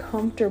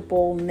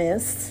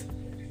uncomfortableness,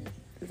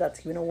 if that's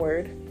even a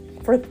word,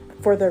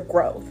 for their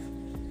growth,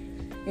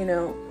 you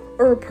know.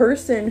 Or a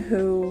person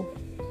who,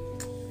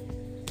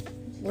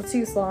 let's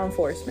use law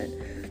enforcement,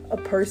 a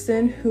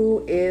person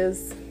who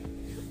is,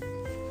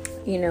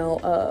 you know,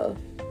 a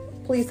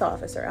police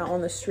officer out on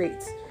the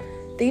streets.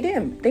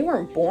 They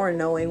weren't born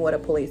knowing what a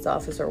police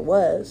officer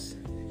was.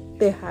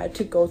 They had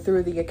to go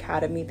through the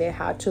academy. They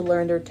had to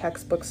learn their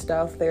textbook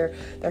stuff, their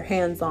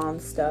hands-on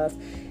stuff.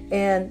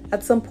 And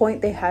at some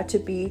point they had to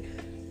be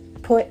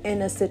put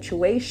in a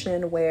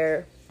situation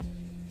where,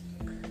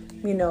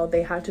 you know,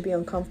 they had to be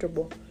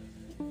uncomfortable.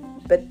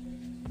 But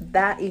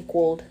that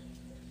equaled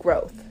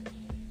growth.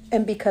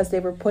 And because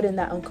they were put in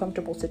that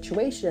uncomfortable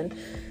situation,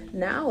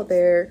 now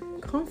they're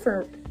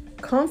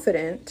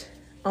confident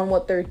on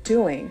what they're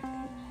doing.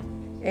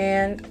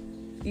 And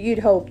you'd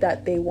hope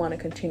that they want to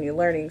continue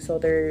learning. So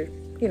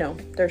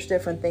there's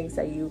different things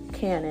that you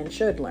can and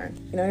should learn.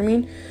 You know what I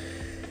mean?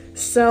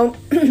 So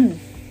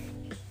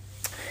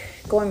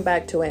going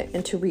back to it,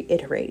 and to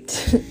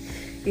reiterate,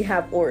 you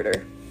have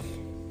order.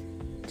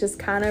 Just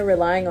kind of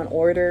relying on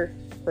order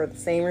for the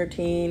same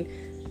routine,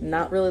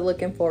 not really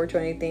looking forward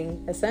to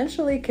anything,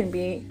 essentially can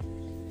be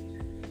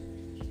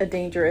a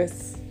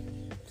dangerous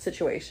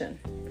situation,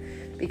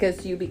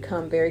 because you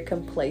become very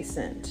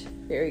complacent,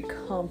 very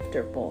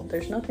comfortable.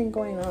 There's nothing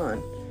going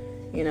on,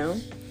 you know?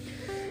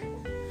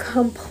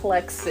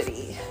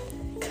 Complexity,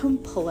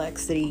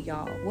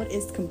 y'all. What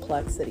is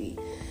complexity?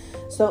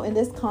 So in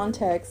this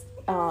context,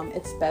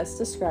 it's best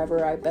described,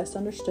 or I best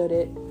understood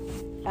it,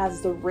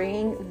 as the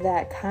ring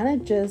that kind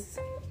of just,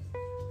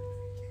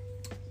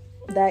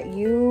 that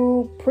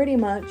you pretty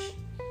much,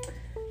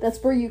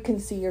 that's where you can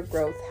see your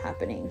growth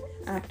happening,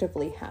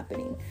 actively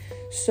happening.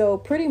 So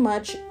pretty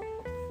much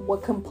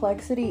what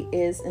complexity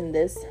is in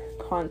this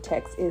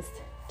context is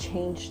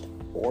changed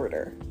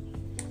order.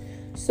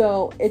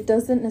 So it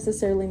doesn't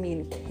necessarily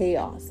mean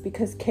chaos,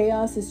 because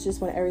chaos is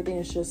just when everything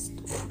is just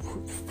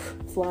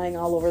flying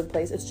all over the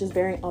place. It's just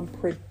very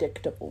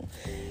unpredictable.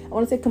 I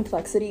want to say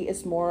complexity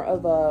is more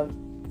of a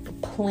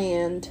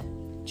planned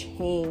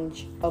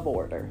change of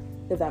order,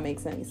 if that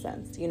makes any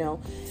sense, you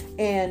know.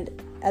 And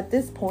at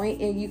this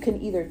point, you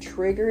can either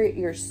trigger it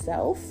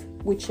yourself,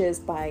 which is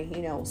by,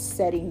 you know,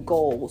 setting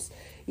goals,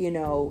 you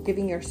know,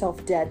 giving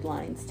yourself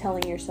deadlines,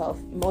 telling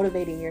yourself,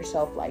 motivating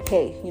yourself, like,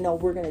 hey, you know,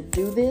 we're gonna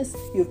do this.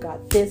 You've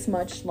got this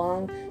much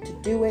long to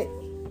do it.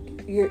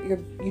 You're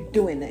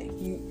doing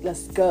it.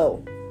 Let's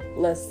go.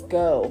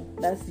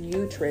 That's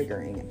you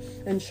triggering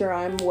it. And sure,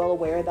 I'm well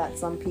aware that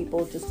some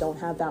people just don't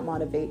have that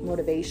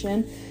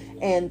motivation,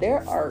 and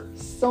there are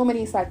so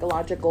many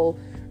psychological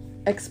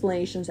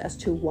explanations as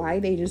to why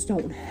they just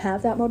don't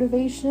have that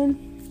motivation,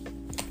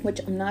 which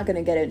I'm not going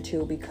to get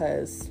into,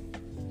 because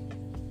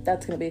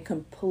that's going to be a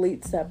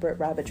complete separate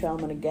rabbit trail I'm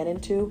going to get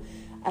into,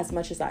 as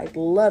much as I'd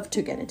love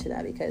to get into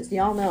that, because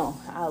y'all know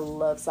I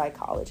love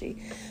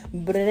psychology.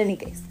 But in any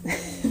case,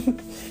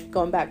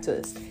 going back to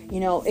this, you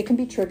know, it can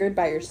be triggered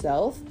by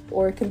yourself,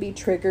 or it can be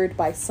triggered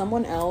by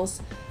someone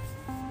else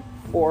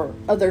or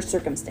other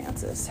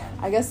circumstances.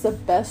 I guess the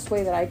best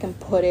way that I can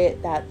put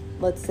it, that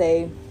let's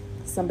say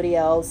somebody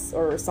else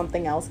or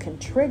something else can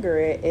trigger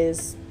it,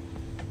 is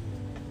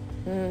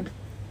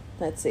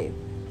let's see.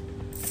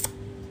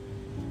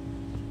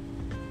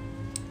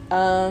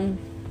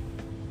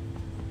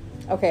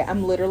 Okay,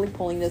 I'm literally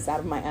pulling this out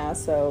of my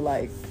ass, so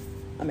like,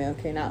 I mean,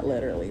 okay, not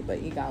literally,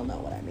 but you gotta know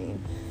what I mean.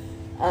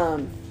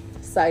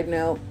 Side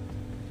note,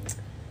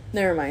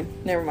 never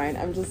mind.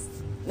 I'm just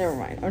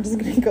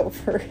gonna go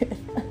for it.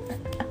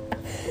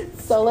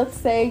 So let's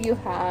say you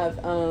have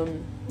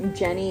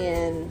Jenny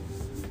and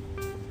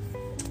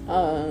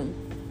I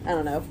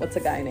don't know, what's a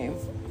guy name?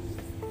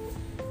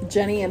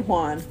 Jenny and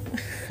Juan.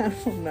 I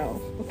don't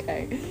know.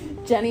 Okay.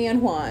 Jenny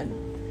and Juan.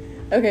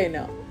 Okay,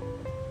 no.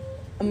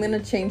 I'm going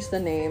to change the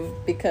name,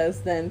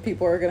 because then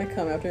people are going to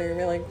come after me and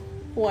be like,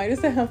 why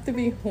does it have to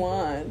be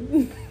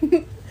Juan?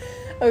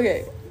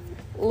 Okay.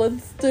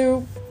 Let's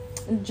do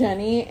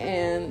Jenny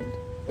and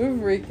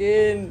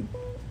freaking...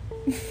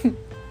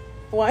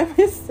 Why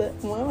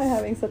am I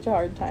having such a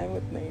hard time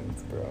with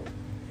names, bro?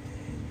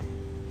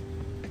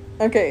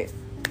 Okay.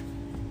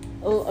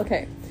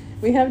 Okay.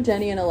 We have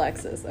Jenny and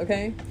Alexis,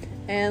 okay?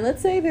 And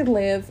let's say they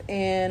live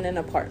in an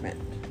apartment.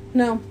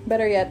 No,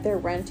 better yet, they're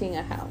renting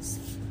a house.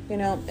 You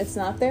know, it's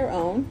not their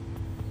own,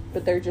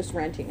 but they're just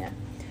renting it.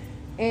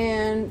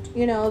 And,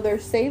 you know, they're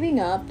saving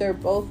up. They're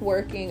both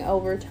working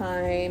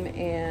overtime,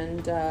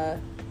 and,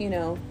 you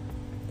know,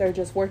 they're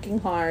just working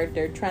hard.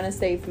 They're trying to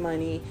save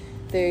money.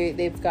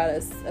 They've got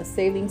a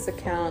savings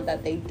account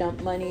that they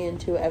dump money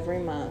into every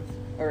month,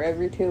 or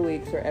every 2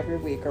 weeks, or every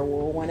week, or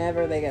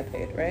whenever they get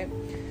paid, right?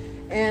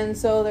 And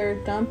so they're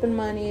dumping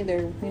money,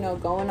 they're,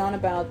 going on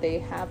about, they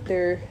have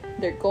their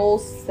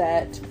goals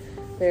set,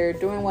 they're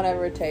doing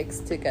whatever it takes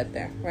to get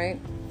there, right?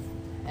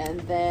 And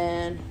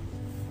then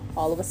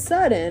all of a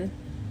sudden,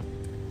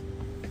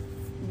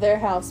 their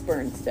house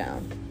burns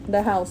down.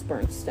 The house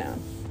burns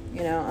down.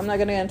 I'm not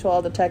going to get into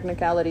all the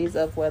technicalities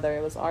of whether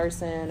it was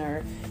arson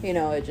or,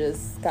 it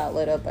just got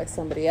lit up by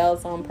somebody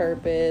else on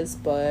purpose,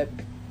 but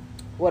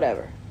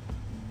whatever.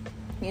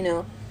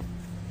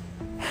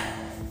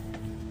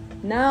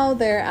 Now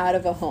they're out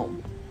of a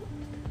home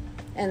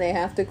and they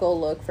have to go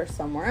look for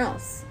somewhere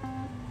else.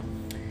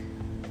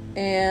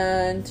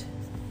 And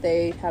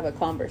they have a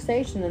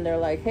conversation and they're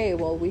like, hey,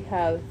 well, we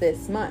have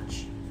this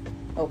much.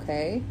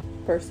 Okay.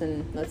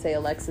 Person, let's say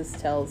Alexis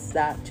tells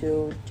that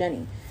to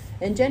Jenny.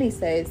 And Jenny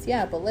says,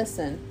 yeah, but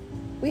listen,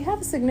 we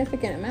have a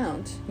significant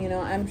amount.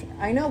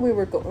 I know we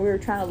were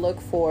trying to look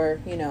for,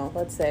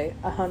 let's say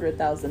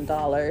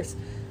 $100,000.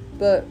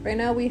 But right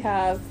now we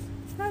have,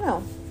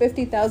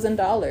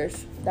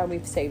 $50,000 that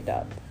we've saved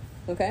up.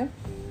 Okay.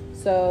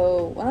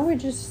 So why don't we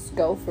just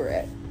go for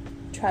it?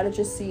 Try to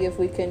just see if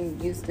we can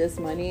use this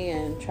money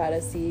and try to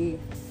see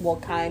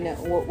what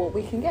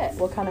we can get,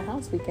 what kind of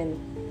house we can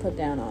put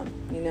down on,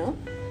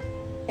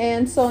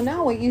 And so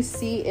now what you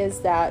see is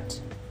that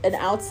an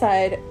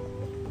outside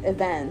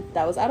event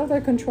that was out of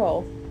their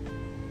control,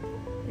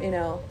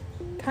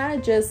 kind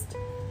of just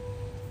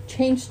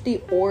changed the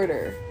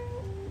order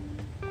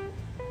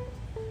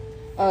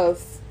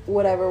of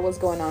whatever was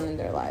going on in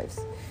their lives.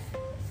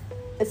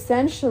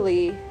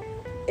 Essentially,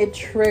 it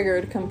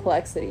triggered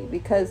complexity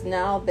because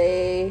now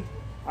they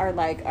are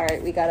like, all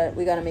right, we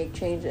gotta make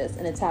changes,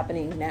 and it's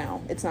happening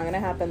now. It's not gonna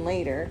happen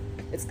later.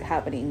 It's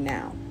happening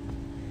now.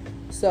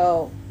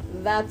 So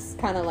that's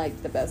kind of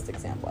like the best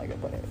example I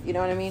could put it. You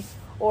know what I mean?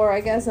 Or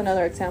I guess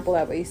another example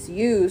that we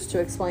used to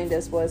explain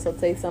this was, let's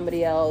say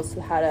somebody else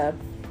had a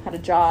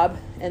job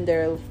and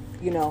they're,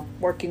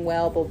 working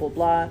well, blah, blah,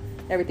 blah.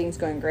 Everything's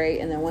going great.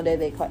 And then one day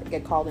they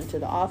get called into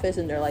the office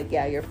and they're like,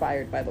 yeah, you're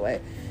fired, by the way.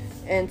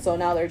 And so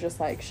now they're just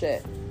like,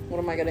 shit, what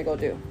am I going to go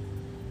do?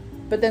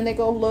 But then they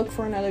go look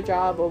for another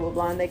job, blah, blah,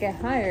 blah, and they get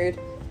hired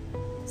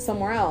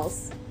somewhere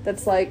else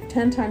that's like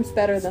 10 times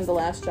better than the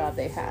last job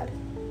they had.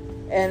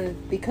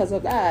 And because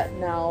of that,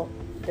 now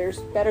there's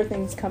better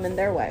things coming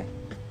their way.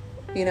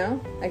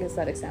 I guess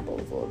that example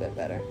was a little bit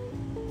better.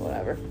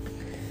 Whatever.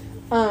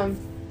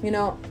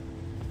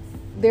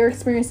 They're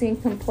experiencing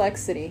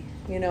complexity.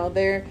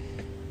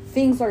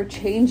 Things are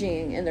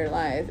changing in their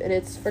life, and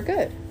it's for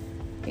good.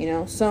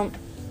 So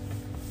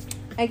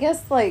I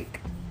guess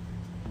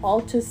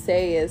all to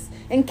say is,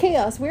 and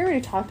chaos, we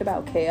already talked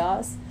about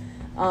chaos.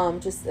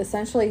 Just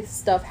essentially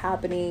stuff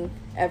happening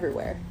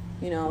everywhere.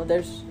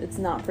 It's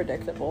not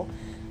predictable.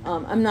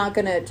 I'm not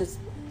going to just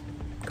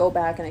go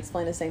back and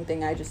explain the same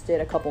thing I just did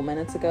a couple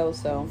minutes ago.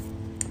 So,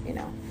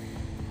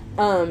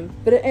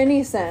 but in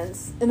any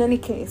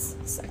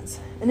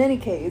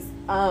case,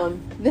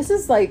 this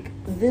is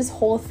this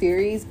whole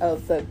theories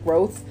of the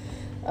growth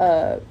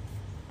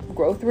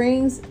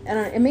rings. And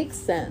it makes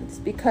sense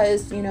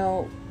because,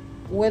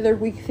 whether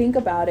we think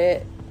about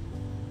it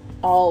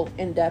all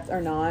in depth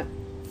or not,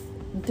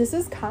 this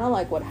is kind of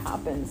like what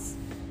happens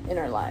in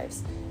our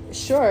lives.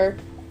 Sure,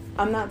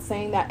 I'm not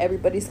saying that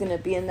everybody's going to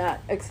be in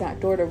that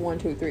exact order, 1,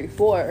 2, 3,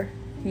 4,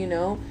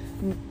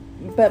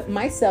 but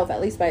myself, at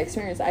least by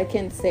experience, I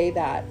can say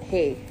that,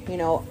 hey,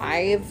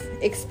 I've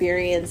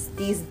experienced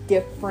these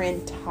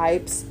different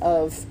types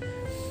of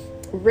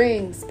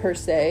rings per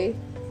se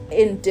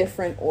in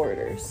different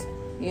orders.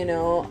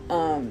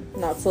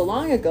 Not so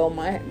long ago,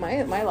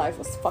 my life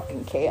was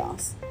fucking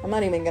chaos. I'm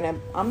not even gonna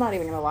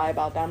lie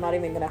about that. I'm not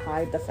even gonna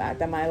hide the fact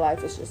that my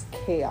life was just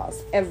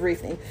chaos.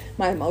 Everything,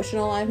 my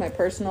emotional life, my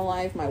personal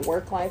life, my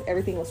work life,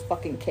 everything was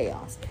fucking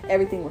chaos.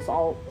 Everything was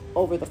all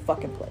over the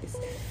fucking place,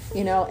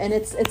 and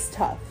it's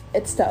tough.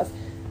 It's tough.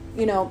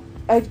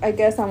 I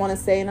guess I want to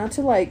say, not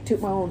to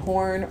toot my own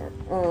horn,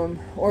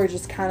 or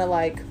just kind of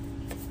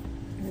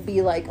be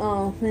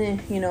baños de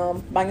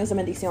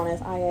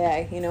bendiciones,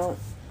 ay,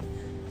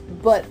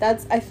 But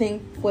that's, I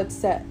think, what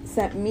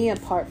set me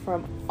apart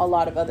from a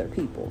lot of other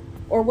people.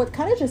 Or what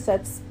kind of just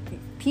sets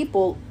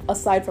people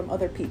aside from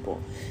other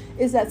people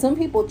is that some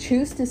people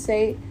choose to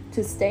stay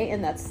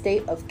in that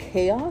state of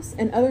chaos,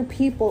 and other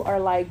people are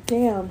like,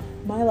 damn,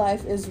 my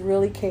life is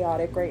really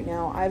chaotic right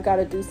now. I've got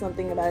to do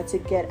something about it to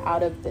get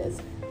out of this.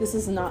 This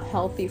is not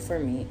healthy for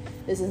me.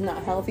 This is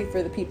not healthy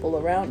for the people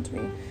around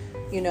me.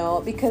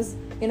 Because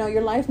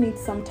your life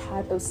needs some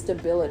type of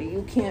stability.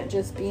 You can't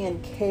just be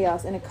in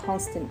chaos, in a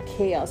constant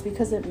chaos,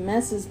 because it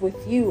messes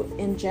with you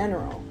in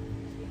general.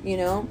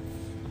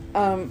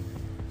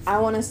 I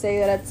want to say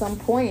that at some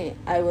point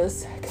I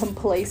was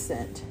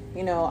complacent.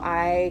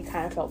 I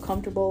kind of felt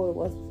comfortable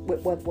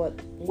with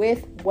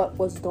what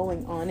was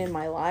going on in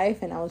my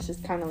life, and I was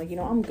just kind of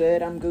I'm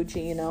good, I'm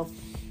Gucci,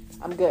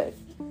 I'm good.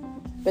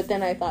 But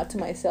then I thought to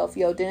myself,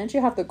 didn't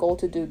you have the goal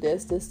to do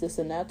this,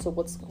 and that? So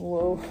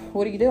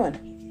what are you doing?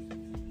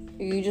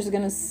 Are you just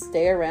gonna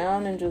stay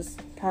around and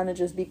just kind of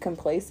just be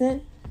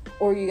complacent?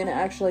 or are you going to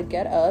actually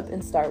get up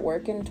and start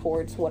working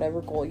towards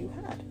whatever goal you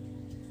had?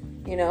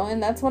 You know,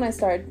 and that's when I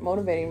started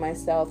motivating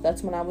myself.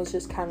 That's when I was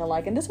just kind of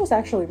like, and this was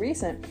actually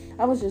recent,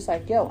 I was just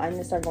like, yo, I need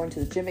to start going to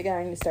the gym again.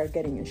 I need to start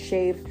getting in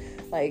shape.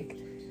 Like,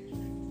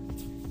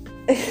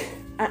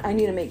 I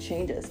need to make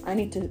changes. I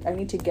need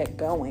to get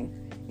going,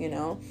 you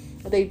know.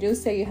 They do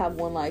say you have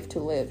one life to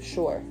live,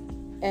 sure.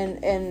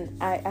 And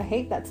I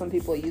hate that some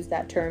people use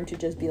that term to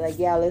just be like,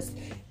 yeah,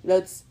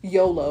 let's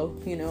YOLO,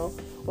 you know,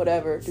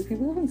 whatever. Do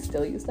people even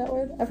still use that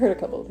word? I've heard a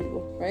couple of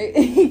people, right?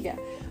 Yeah.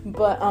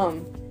 But,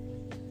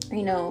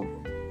 you know,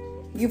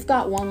 you've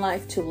got one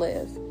life to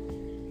live.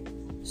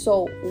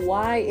 So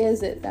why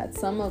is it that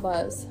some of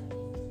us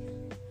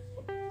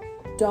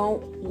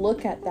don't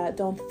look at that,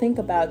 don't think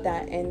about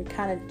that, and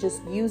kind of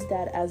just use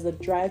that as a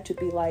drive to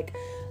be like,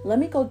 let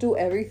me go do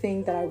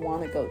everything that I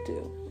want to go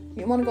do.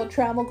 You want to go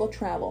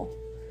travel.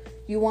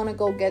 You want to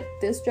go get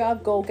this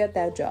job, go get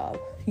that job.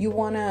 You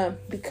want to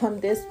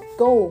become this,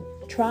 go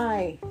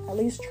try, at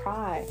least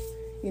try,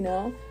 you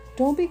know.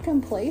 Don't be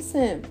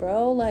complacent,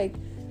 bro. Like,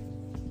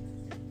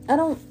 I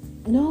don't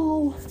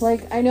know.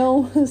 Like, I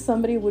know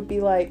somebody would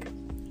be like,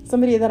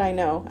 somebody that I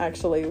know,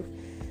 actually,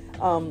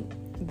 I'm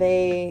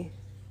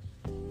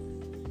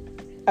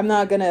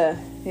not gonna,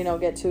 you know,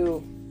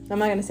 I'm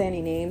not gonna say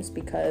any names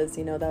because,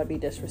 you know, that would be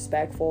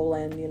disrespectful,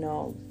 and, you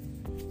know,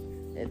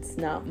 it's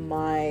not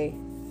my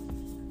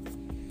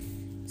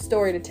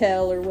story to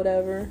tell or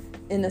whatever,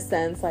 in a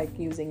sense, like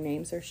using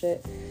names or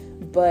shit.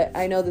 But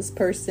I know this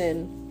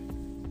person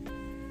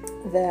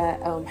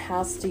that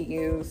has to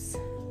use,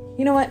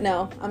 you know what,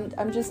 no,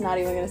 I'm just not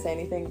even gonna say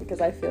anything,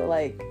 because I feel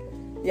like,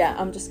 yeah,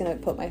 I'm just gonna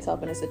put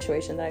myself in a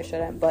situation that I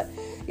shouldn't. But,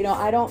 you know,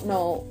 I don't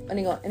know,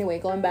 anyway,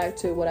 going back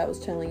to what I was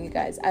telling you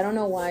guys, I don't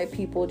know why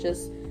people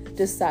just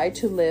decide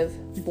to live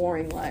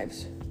boring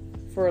lives,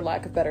 for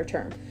lack of a better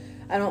term.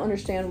 I don't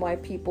understand why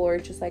people are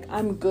just like,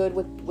 I'm good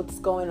with what's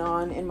going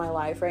on in my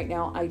life right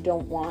now. I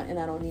don't want and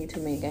I don't need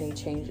to make any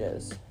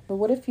changes. But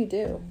what if you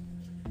do?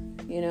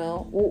 You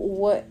know,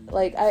 what,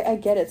 like, I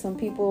get it. Some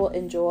people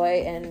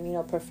enjoy and, you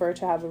know, prefer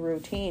to have a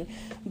routine.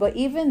 But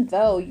even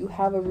though you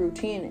have a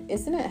routine,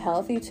 isn't it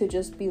healthy to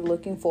just be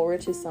looking forward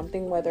to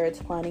something, whether it's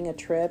planning a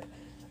trip,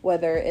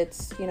 whether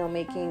it's, you know,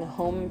 making a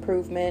home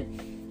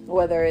improvement,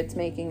 whether it's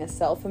making a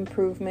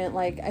self-improvement?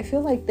 Like, I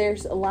feel like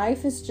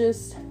life is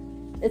just,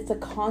 it's a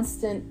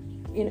constant,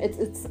 you know,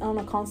 it's on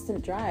a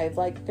constant drive.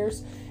 Like,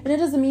 and it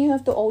doesn't mean you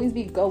have to always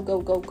be go,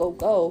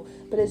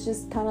 but it's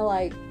just kind of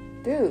like,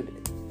 dude,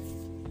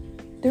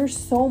 there's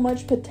so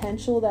much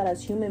potential that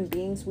as human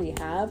beings we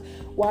have.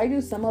 Why do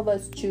some of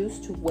us choose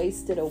to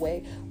waste it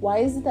away? Why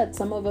is it that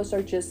some of us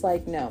are just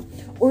like, no?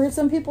 Or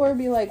some people are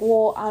be like,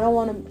 well,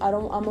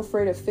 I'm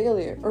afraid of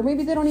failure. Or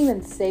maybe they don't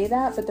even say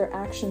that, but their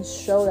actions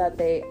show that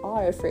they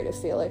are afraid of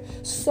failure.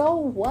 So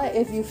what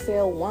if you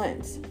fail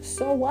once?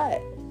 So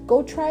what?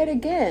 Go try it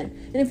again.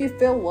 And if you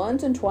fail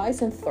once and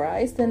twice and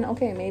thrice, then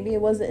okay, maybe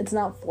it's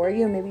not for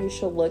you. Maybe you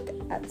should look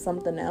at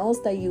something else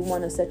that you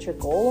want to set your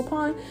goal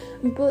upon.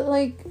 But,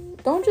 like,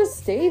 don't just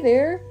stay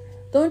there.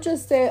 Don't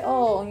just say,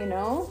 oh, you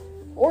know.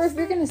 Or if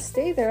you're going to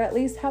stay there, at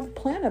least have a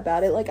plan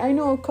about it. Like, I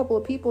know a couple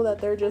of people that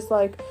they're just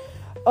like,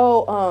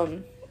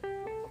 oh,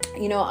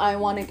 you know, I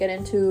want to get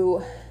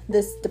into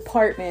this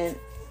department,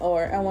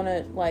 or I want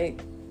to,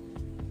 like,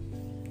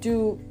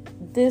 do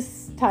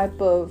this type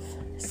of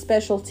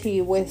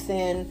specialty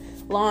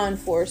within law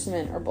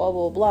enforcement or blah,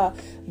 blah, blah.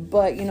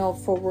 But, you know,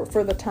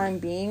 for the time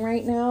being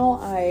right now,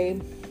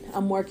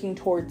 I'm working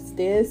towards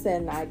this,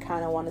 and I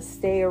kind of want to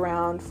stay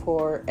around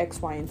for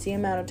X, Y, and Z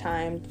amount of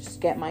time, just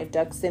get my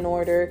ducks in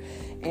order,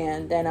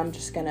 and then I'm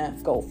just gonna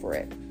go for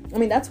it. I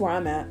mean, that's where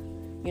I'm at.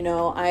 You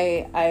know,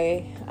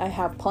 I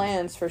have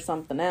plans for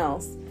something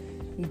else,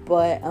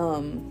 but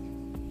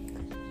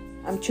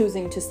I'm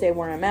choosing to stay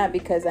where I'm at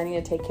because I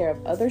need to take care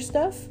of other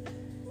stuff,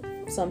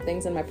 some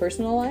things in my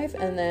personal life,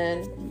 and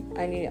then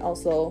I need to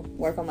also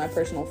work on my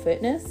personal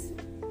fitness.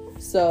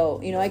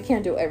 So, you know, I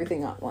can't do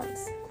everything at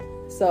once.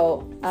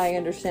 So I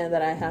understand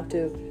that I have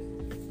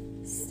to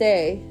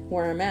stay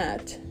where I'm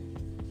at,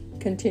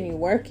 continue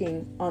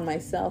working on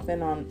myself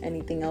and on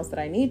anything else that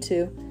I need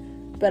to,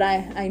 but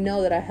I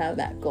know that I have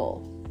that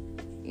goal.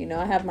 You know,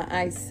 I have my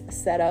eyes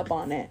set up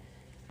on it,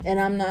 and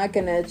I'm not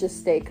going to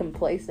just stay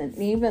complacent.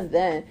 And even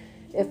then,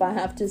 if I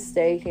have to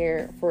stay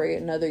here for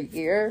another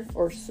year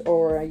or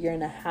a year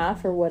and a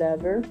half or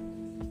whatever,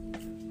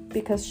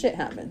 because shit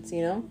happens,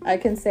 you know, I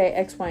can say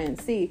X, Y, and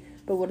Z,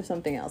 but what if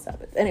something else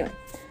happens? Anyway,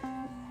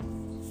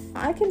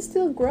 I can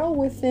still grow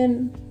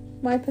within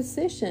my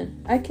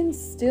position. I can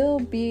still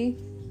be,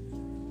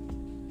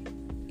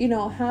 you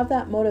know, have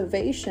that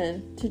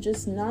motivation to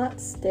just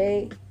not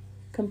stay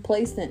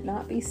complacent,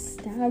 not be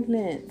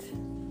stagnant,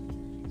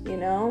 you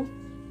know?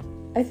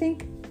 I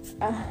think,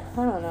 I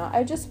don't know,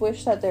 I just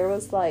wish that there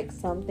was like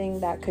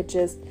something that could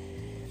just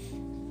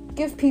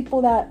give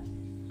people that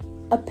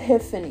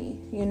epiphany,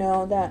 you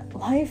know, that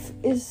life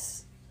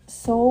is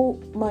so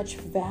much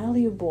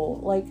valuable.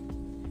 Like,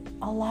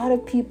 a lot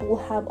of people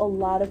have a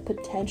lot of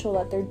potential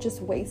that they're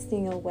just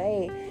wasting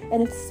away,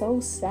 and it's so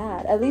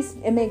sad. At least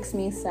it makes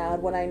me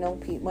sad when I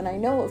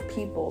know of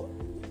people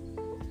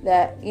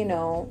that, you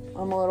know,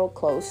 I'm a little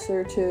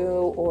closer to,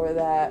 or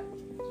that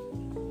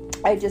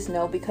I just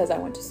know because I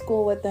went to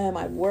school with them,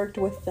 I worked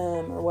with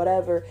them, or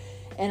whatever,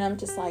 and I'm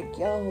just like,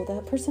 yo,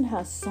 that person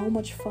has so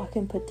much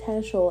fucking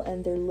potential,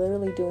 and they're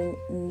literally doing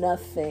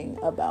nothing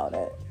about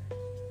it.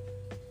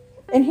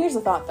 And here's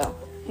the thought, though.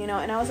 You know,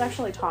 and I was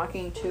actually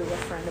talking to a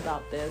friend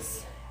about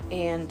this,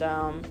 and,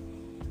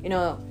 you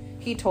know,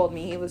 he told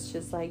me, he was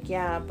just like,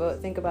 yeah,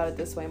 but think about it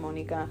this way,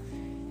 Monica,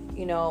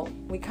 you know,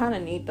 we kind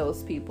of need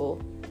those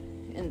people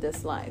in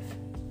this life.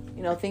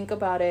 You know, think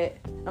about it.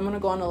 I'm going to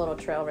go on a little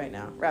trail right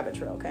now, rabbit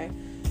trail, okay?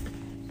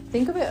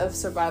 Think of it of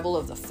survival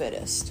of the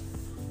fittest.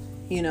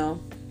 You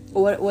know,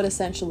 what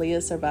essentially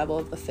is survival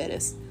of the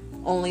fittest?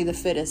 Only the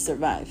fittest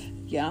survive,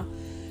 yeah?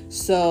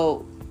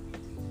 So,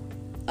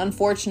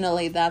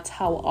 unfortunately, that's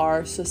how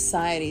our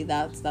society,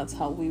 that's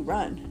how we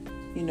run,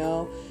 you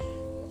know?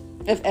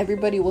 If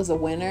everybody was a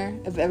winner,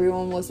 if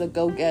everyone was a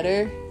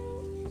go-getter,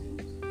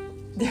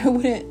 there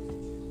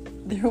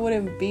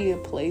wouldn't be a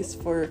place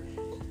for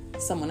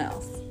someone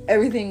else.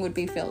 Everything would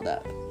be filled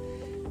up.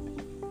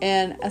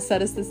 And as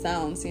sad as this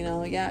sounds, you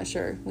know, yeah,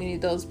 sure, we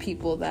need those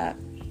people that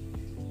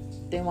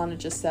they want to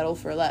just settle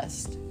for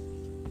less.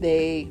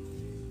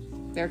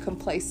 They're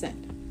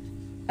complacent.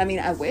 I mean,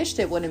 I wished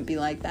it wouldn't be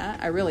like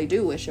that. I really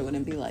do wish it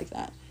wouldn't be like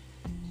that.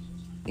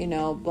 You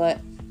know, but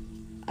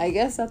I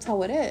guess that's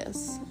how it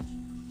is.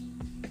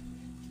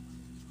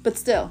 But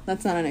still,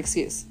 that's not an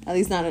excuse. At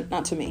least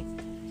not to me.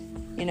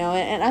 You know,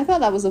 and I thought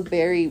that was a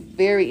very,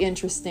 very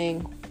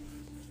interesting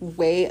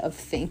way of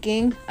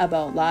thinking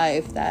about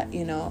life. That,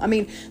 you know, I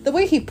mean, the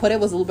way he put it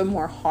was a little bit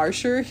more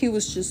harsher. He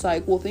was just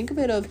like, well, think of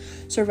it of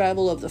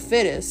survival of the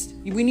fittest.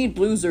 We need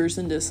losers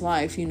in this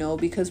life, you know,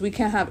 because we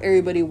can't have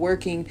everybody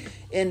working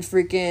in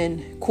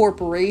freaking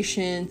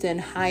corporations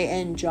and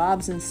high-end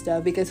jobs and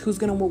stuff, because who's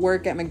gonna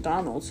work at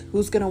McDonald's?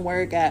 Who's gonna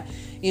work at,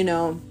 you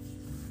know,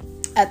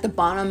 at the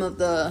bottom of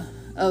the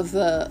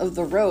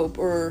rope,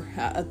 or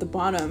at the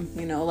bottom,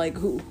 you know, like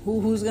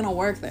who's gonna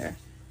work there?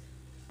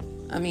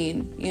 I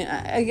mean, you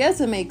know, I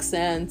guess it makes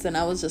sense. And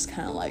I was just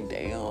kind of like,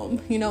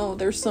 damn, you know,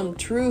 there's some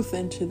truth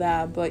into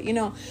that. But, you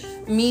know,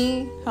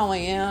 me, how I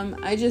am,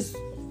 I just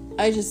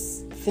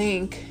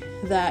think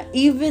that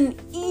even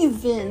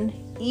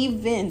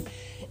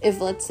if,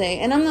 let's say,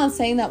 and I'm not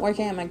saying that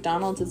working at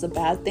McDonald's is a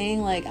bad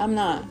thing. Like, I'm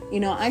not, you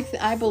know,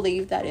 I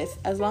believe that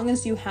as long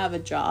as you have a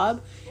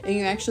job and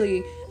you're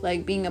actually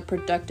like being a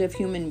productive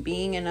human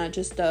being and not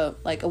just a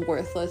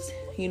worthless,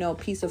 you know,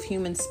 piece of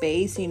human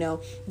space, you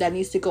know, that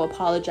needs to go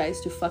apologize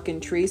to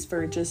fucking trees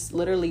for just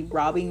literally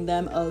robbing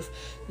them of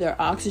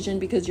their oxygen,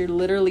 because you're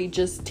literally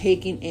just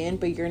taking in,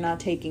 but you're not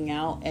taking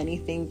out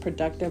anything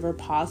productive or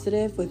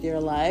positive with your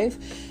life.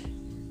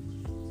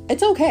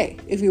 It's okay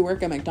if you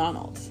work at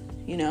McDonald's,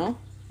 you know,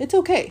 it's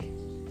okay.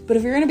 But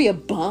if you're going to be a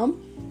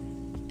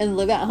bum and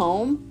live at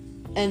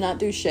home and not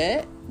do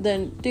shit,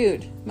 then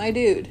dude,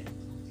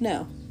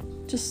 no,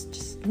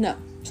 just no,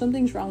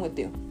 something's wrong with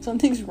you.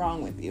 Something's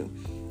wrong with you.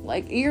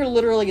 Like, you're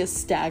literally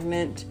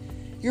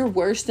you're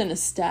worse than a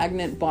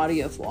stagnant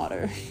body of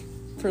water,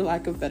 for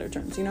lack of better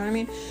terms, you know what I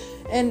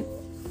mean?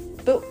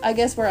 But I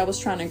guess where I was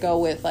trying to go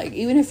with, like,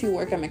 even if you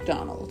work at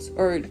McDonald's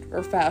or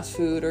fast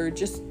food, or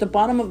just the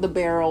bottom of the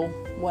barrel,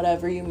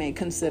 whatever you may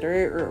consider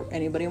it, or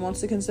anybody wants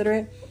to consider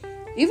it,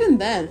 even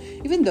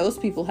those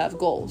people have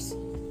goals.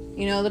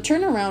 You know, the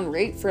turnaround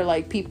rate for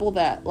like people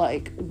that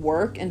like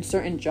work in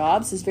certain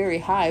jobs is very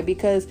high,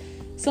 because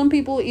some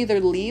people either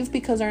leave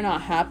because they're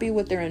not happy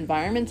with their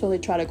environment, so they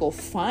try to go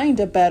find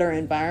a better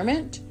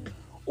environment,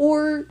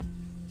 or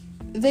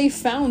they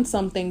found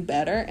something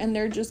better and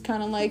they're just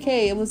kind of like,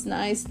 hey, it was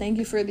nice, thank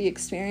you for the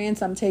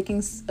experience, I'm taking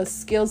a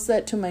skill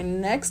set to my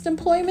next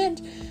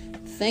employment,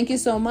 thank you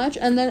so much,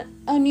 and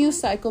then a new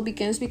cycle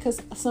begins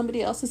because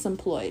somebody else is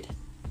employed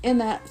in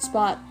that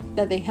spot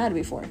that they had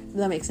before, if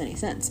that makes any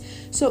sense.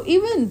 So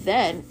even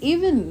then,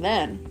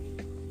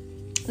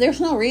 there's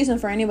no reason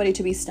for anybody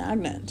to be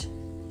stagnant.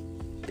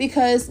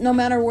 Because no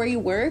matter where you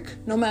work,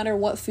 no matter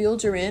what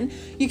field you're in,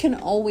 you can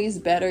always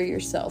better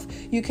yourself.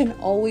 You can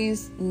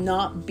always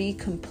not be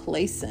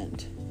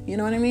complacent. You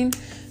know what I mean?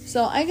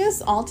 So I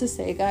guess all to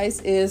say,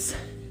 guys, is,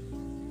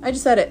 I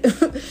just said it.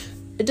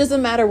 It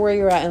doesn't matter where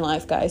you're at in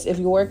life, guys. If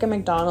you work at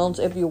McDonald's,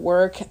 if you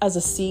work as a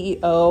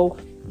CEO,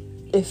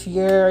 if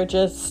you're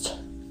just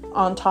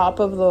on top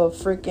of the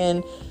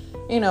freaking,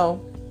 you know,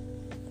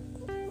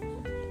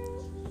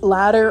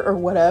 ladder or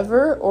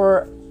whatever,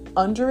 or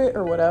under it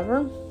or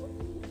whatever,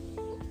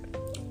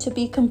 to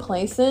be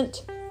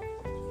complacent,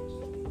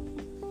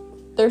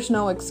 there's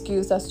no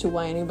excuse as to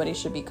why anybody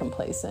should be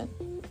complacent.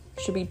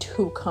 Should be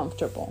too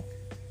comfortable.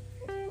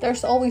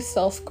 There's always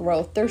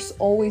self-growth. There's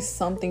always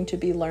something to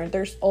be learned.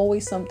 There's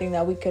always something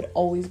that we could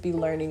always be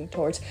learning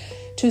towards.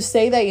 To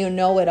say that you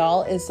know it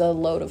all is a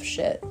load of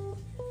shit,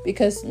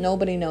 because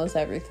nobody knows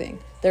everything.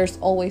 There's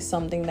always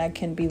something that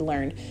can be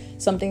learned,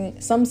 some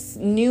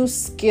new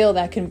skill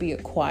that can be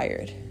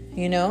acquired,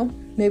 you know?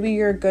 Maybe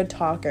you're a good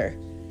talker.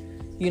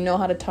 You know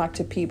how to talk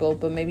to people,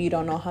 but maybe you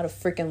don't know how to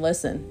freaking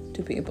listen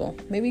to people.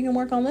 Maybe you can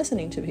work on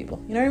listening to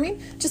people. You know what I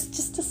mean?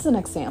 Just an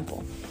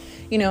example.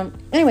 You know,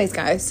 anyways,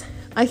 guys,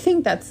 I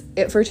think that's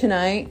it for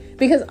tonight,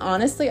 because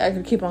honestly, I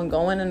could keep on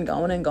going and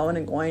going and going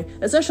and going,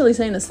 essentially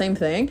saying the same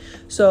thing.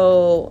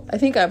 So I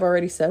think I've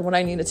already said what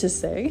I needed to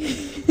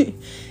say.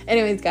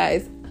 Anyways,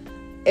 guys,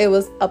 it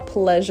was a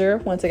pleasure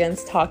once again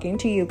talking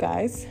to you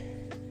guys,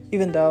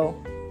 even though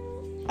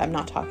I'm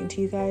not talking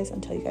to you guys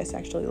until you guys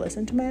actually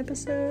listen to my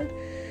episode.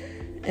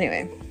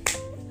 Anyway,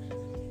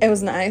 it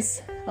was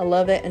nice. I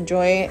love it.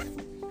 Enjoy it.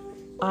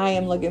 I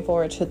am looking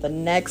forward to the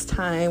next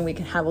time we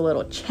can have a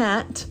little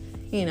chat,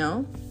 you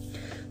know.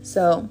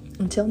 So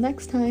until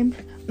next time,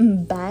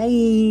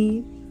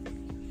 bye.